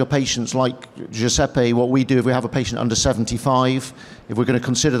at younger patients like Giuseppe. What we do if we have a patient under 75, if we're going to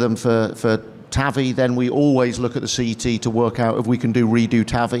consider them for TAVI, then we always look at the CET to work out if we can do redo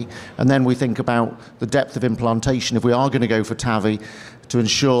TAVI, and then we think about the depth of implantation if we are going to go for TAVI, to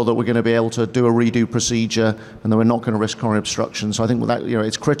ensure that we're going to be able to do a redo procedure and that we're not going to risk coronary obstruction. So I think that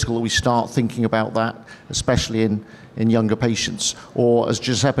it's critical that we start thinking about that, especially in younger patients, or as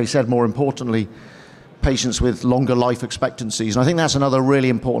Giuseppe said, more importantly, patients with longer life expectancies. And I think that's another really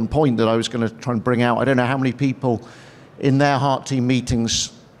important point that I was going to try and bring out. I don't know how many people in their heart team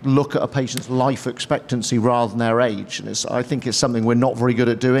meetings look at a patient's life expectancy rather than their age. And I think it's something we're not very good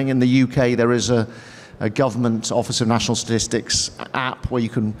at doing. In the UK, there is a government Office of National Statistics app where you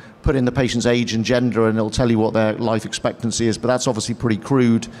can put in the patient's age and gender and it'll tell you what their life expectancy is, but that's obviously pretty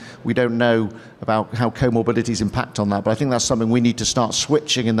crude. We don't know about how comorbidities impact on that, but I think that's something we need to start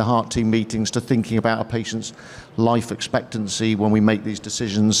switching in the heart team meetings to thinking about a patient's life expectancy when we make these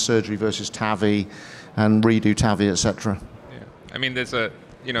decisions, surgery versus TAVI and redo TAVI, etc. Yeah. I mean,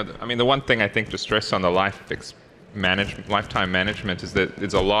 the one thing I think to stress on the lifetime management is that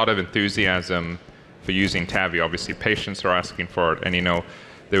there's a lot of enthusiasm for using TAVI. Obviously, patients are asking for it, and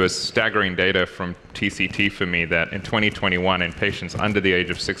there was staggering data from TCT for me that in 2021, in patients under the age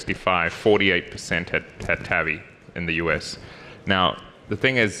of 65, 48% had TAVI in the US. Now, the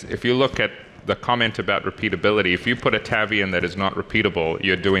thing is, if you look at the comment about repeatability, if you put a TAVI in that is not repeatable,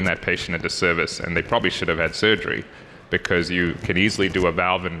 you're doing that patient a disservice, and they probably should have had surgery, because you can easily do a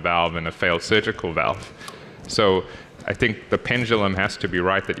valve and a failed surgical valve. So I think the pendulum has to be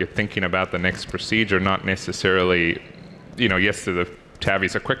right, that you're thinking about the next procedure, not necessarily, yes, the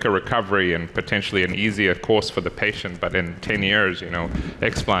TAVI's a quicker recovery and potentially an easier course for the patient, but in 10 years,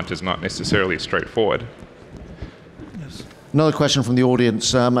 explant is not necessarily straightforward. Yes. Another question from the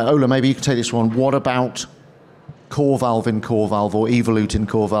audience. Ola, maybe you can take this one. What about core valve in core valve or evolute in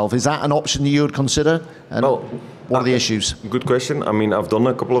core valve? Is that an option that you would consider? And what are the issues? Good question. I mean, I've done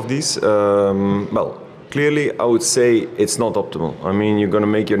a couple of these. Clearly, I would say it's not optimal. I mean, you're going to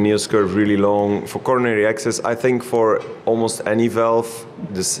make your Niels curve really long. For coronary access, I think for almost any valve,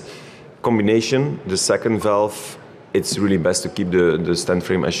 this combination, the second valve, it's really best to keep the stent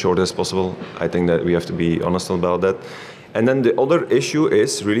frame as short as possible. I think that we have to be honest about that. And then the other issue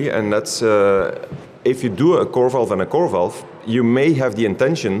is really, and that's if you do a core valve and a core valve, you may have the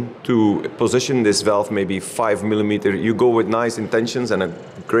intention to position this valve maybe 5 millimeter. You go with nice intentions and a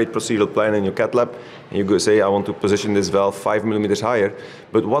great procedural plan in your cath lab, and you go say, I want to position this valve 5 millimeters higher.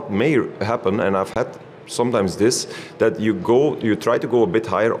 But what may happen, and I've had sometimes this, that you try to go a bit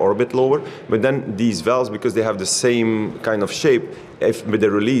higher or a bit lower, but then these valves, because they have the same kind of shape, if with the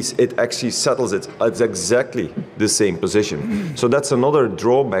release, it actually settles it. It's exactly the same position. So that's another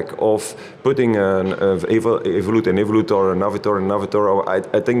drawback of putting an evolute or a navitor.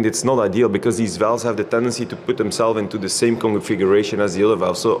 I think it's not ideal, because these valves have the tendency to put themselves into the same configuration as the other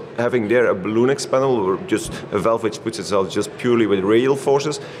valves. So having there a balloon expandable or just a valve which puts itself just purely with radial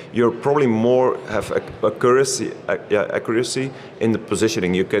forces, you're probably more have accuracy in the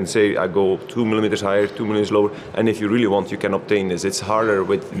positioning. You can say I go 2 millimeters higher, 2 millimeters lower, and if you really want, you can obtain this. It's harder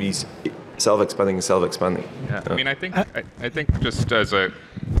with these self-expanding. Yeah. I mean, I think just as a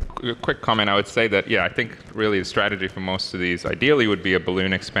quick comment, I would say that, I think really the strategy for most of these ideally would be a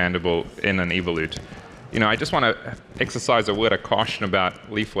balloon expandable in an evolute. I just want to exercise a word of caution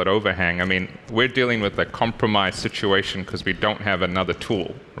about leaflet overhang. I mean, we're dealing with a compromised situation because we don't have another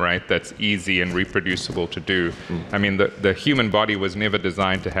tool, right, that's easy and reproducible to do. I mean, the human body was never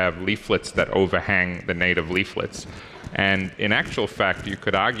designed to have leaflets that overhang the native leaflets. And in actual fact, you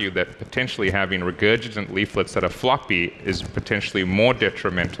could argue that potentially having regurgitant leaflets that are floppy is potentially more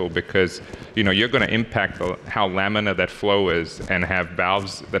detrimental, because you're going to impact how laminar that flow is and have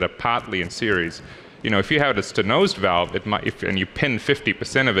valves that are partly in series. If you had a stenosed valve, it might, and you pin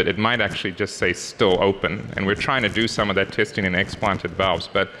 50% of it, it might actually just say still open. And we're trying to do some of that testing in explanted valves.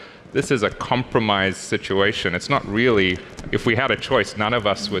 But this is a compromised situation. It's not really, if we had a choice, none of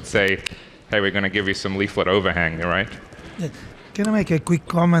us would say, hey, we're going to give you some leaflet overhang, right? Yeah. Can I make a quick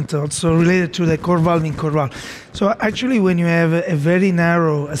comment also related to the core valve in core valve? So actually, when you have a very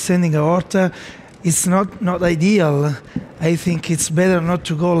narrow ascending aorta, it's not ideal. I think it's better not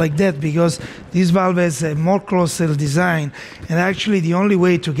to go like that, because this valve has a more closed cell design, and actually the only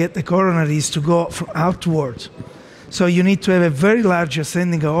way to get the coronary is to go from outwards. So you need to have a very large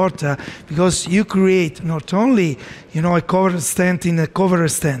ascending aorta, because you create not only, a covered stent in a covered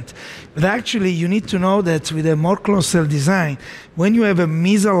stent, but actually you need to know that with a more closed cell design, when you have a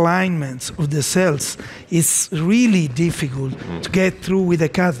misalignment of the cells, it's really difficult to get through with a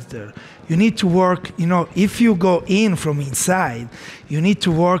catheter. You need to work, if you go in from inside, you need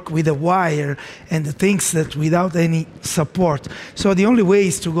to work with a wire and the things that without any support. So the only way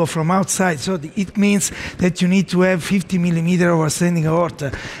is to go from outside. So it means that you need to have 50 millimeter of ascending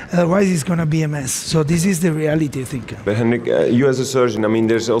aorta. Otherwise, it's going to be a mess. So this is the reality, I think. But Henrik, you as a surgeon,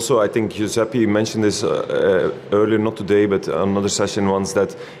 there's also, I think Giuseppe mentioned this earlier, not today, but another session once,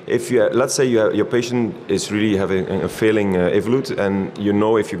 that if let's say your patient is really having a failing evolute, and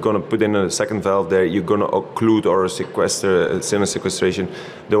if you're going to put in a second valve there, you're going to occlude or sequester, sinus sequestration.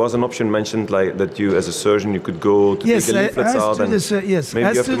 There was an option mentioned like that you, as a surgeon, you could go to take the leaflets out. Yes,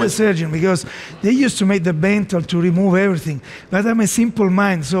 ask to the surgeon, because they used to make the bental to remove everything. But I'm a simple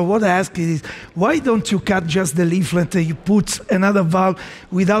mind, so what I ask is, why don't you cut just the leaflet and you put another valve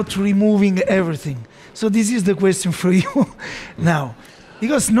without removing everything? So this is the question for you now.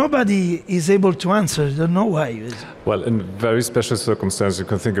 Because nobody is able to answer. I don't know why. Well, in very special circumstances, you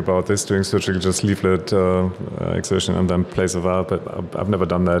can think about this, doing surgery, just leaflet excision and then place a valve, but I've never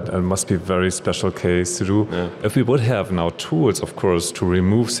done that, and it must be a very special case to do. Yeah. If we would have now tools, of course,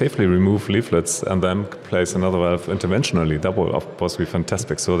 to safely remove leaflets and then place another valve interventionally, that would, of course, be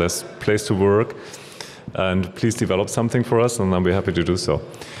fantastic. So there's place to work, and please develop something for us, and then we're happy to do so.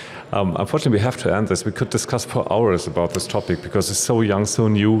 Unfortunately, we have to end this. We could discuss for hours about this topic, because it's so young, so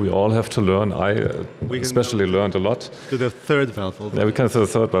new. We all have to learn. I especially learned a lot. To the third valve. Yeah, we can do the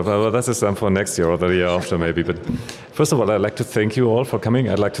third valve. Well, that is for next year or the year after, maybe. But first of all, I'd like to thank you all for coming.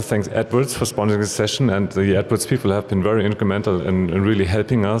 I'd like to thank Edwards for sponsoring this session, and the Edwards people have been very incremental in really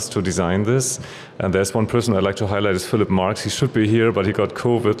helping us to design this. And there's one person I'd like to highlight, is Philip Marks. He should be here, but he got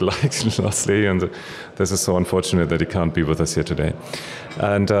COVID lastly, and this is so unfortunate that he can't be with us here today.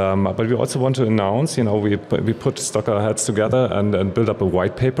 And but we also want to announce, we put stuck our heads together and build up a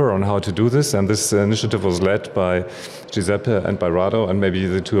white paper on how to do this. And this initiative was led by Giuseppe and by Rado, and maybe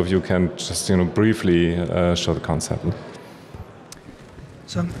the two of you can just briefly show the concept.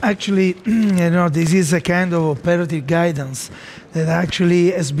 So actually, this is a kind of operative guidance that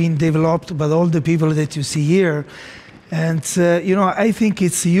actually has been developed by all the people that you see here. And, I think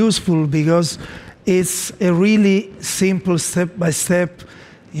it's useful because it's a really simple step-by-step,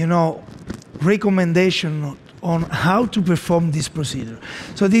 recommendation on how to perform this procedure.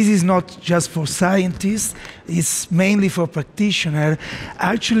 So this is not just for scientists, it's mainly for practitioners.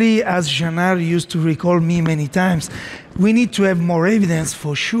 Actually, as Janard used to recall me many times, we need to have more evidence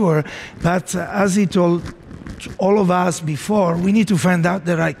for sure, but as he told all of us before, we need to find out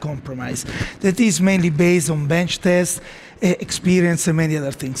the right compromise. That is mainly based on bench tests, experience, and many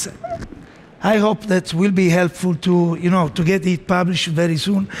other things. I hope that will be helpful to, to get it published very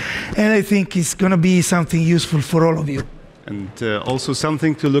soon. And I think it's going to be something useful for all of you. And also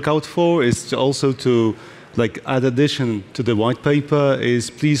something to look out for is also to, add addition to the white paper, is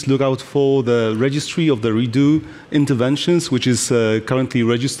please look out for the registry of the REDO interventions, which is currently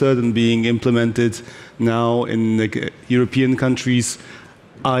registered and being implemented now in European countries.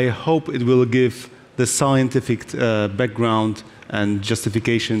 I hope it will give the scientific background and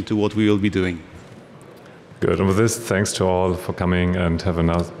justification to what we will be doing. Good. And with this, thanks to all for coming, and have a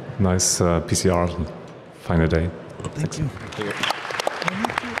nice PCR final day. Thank you.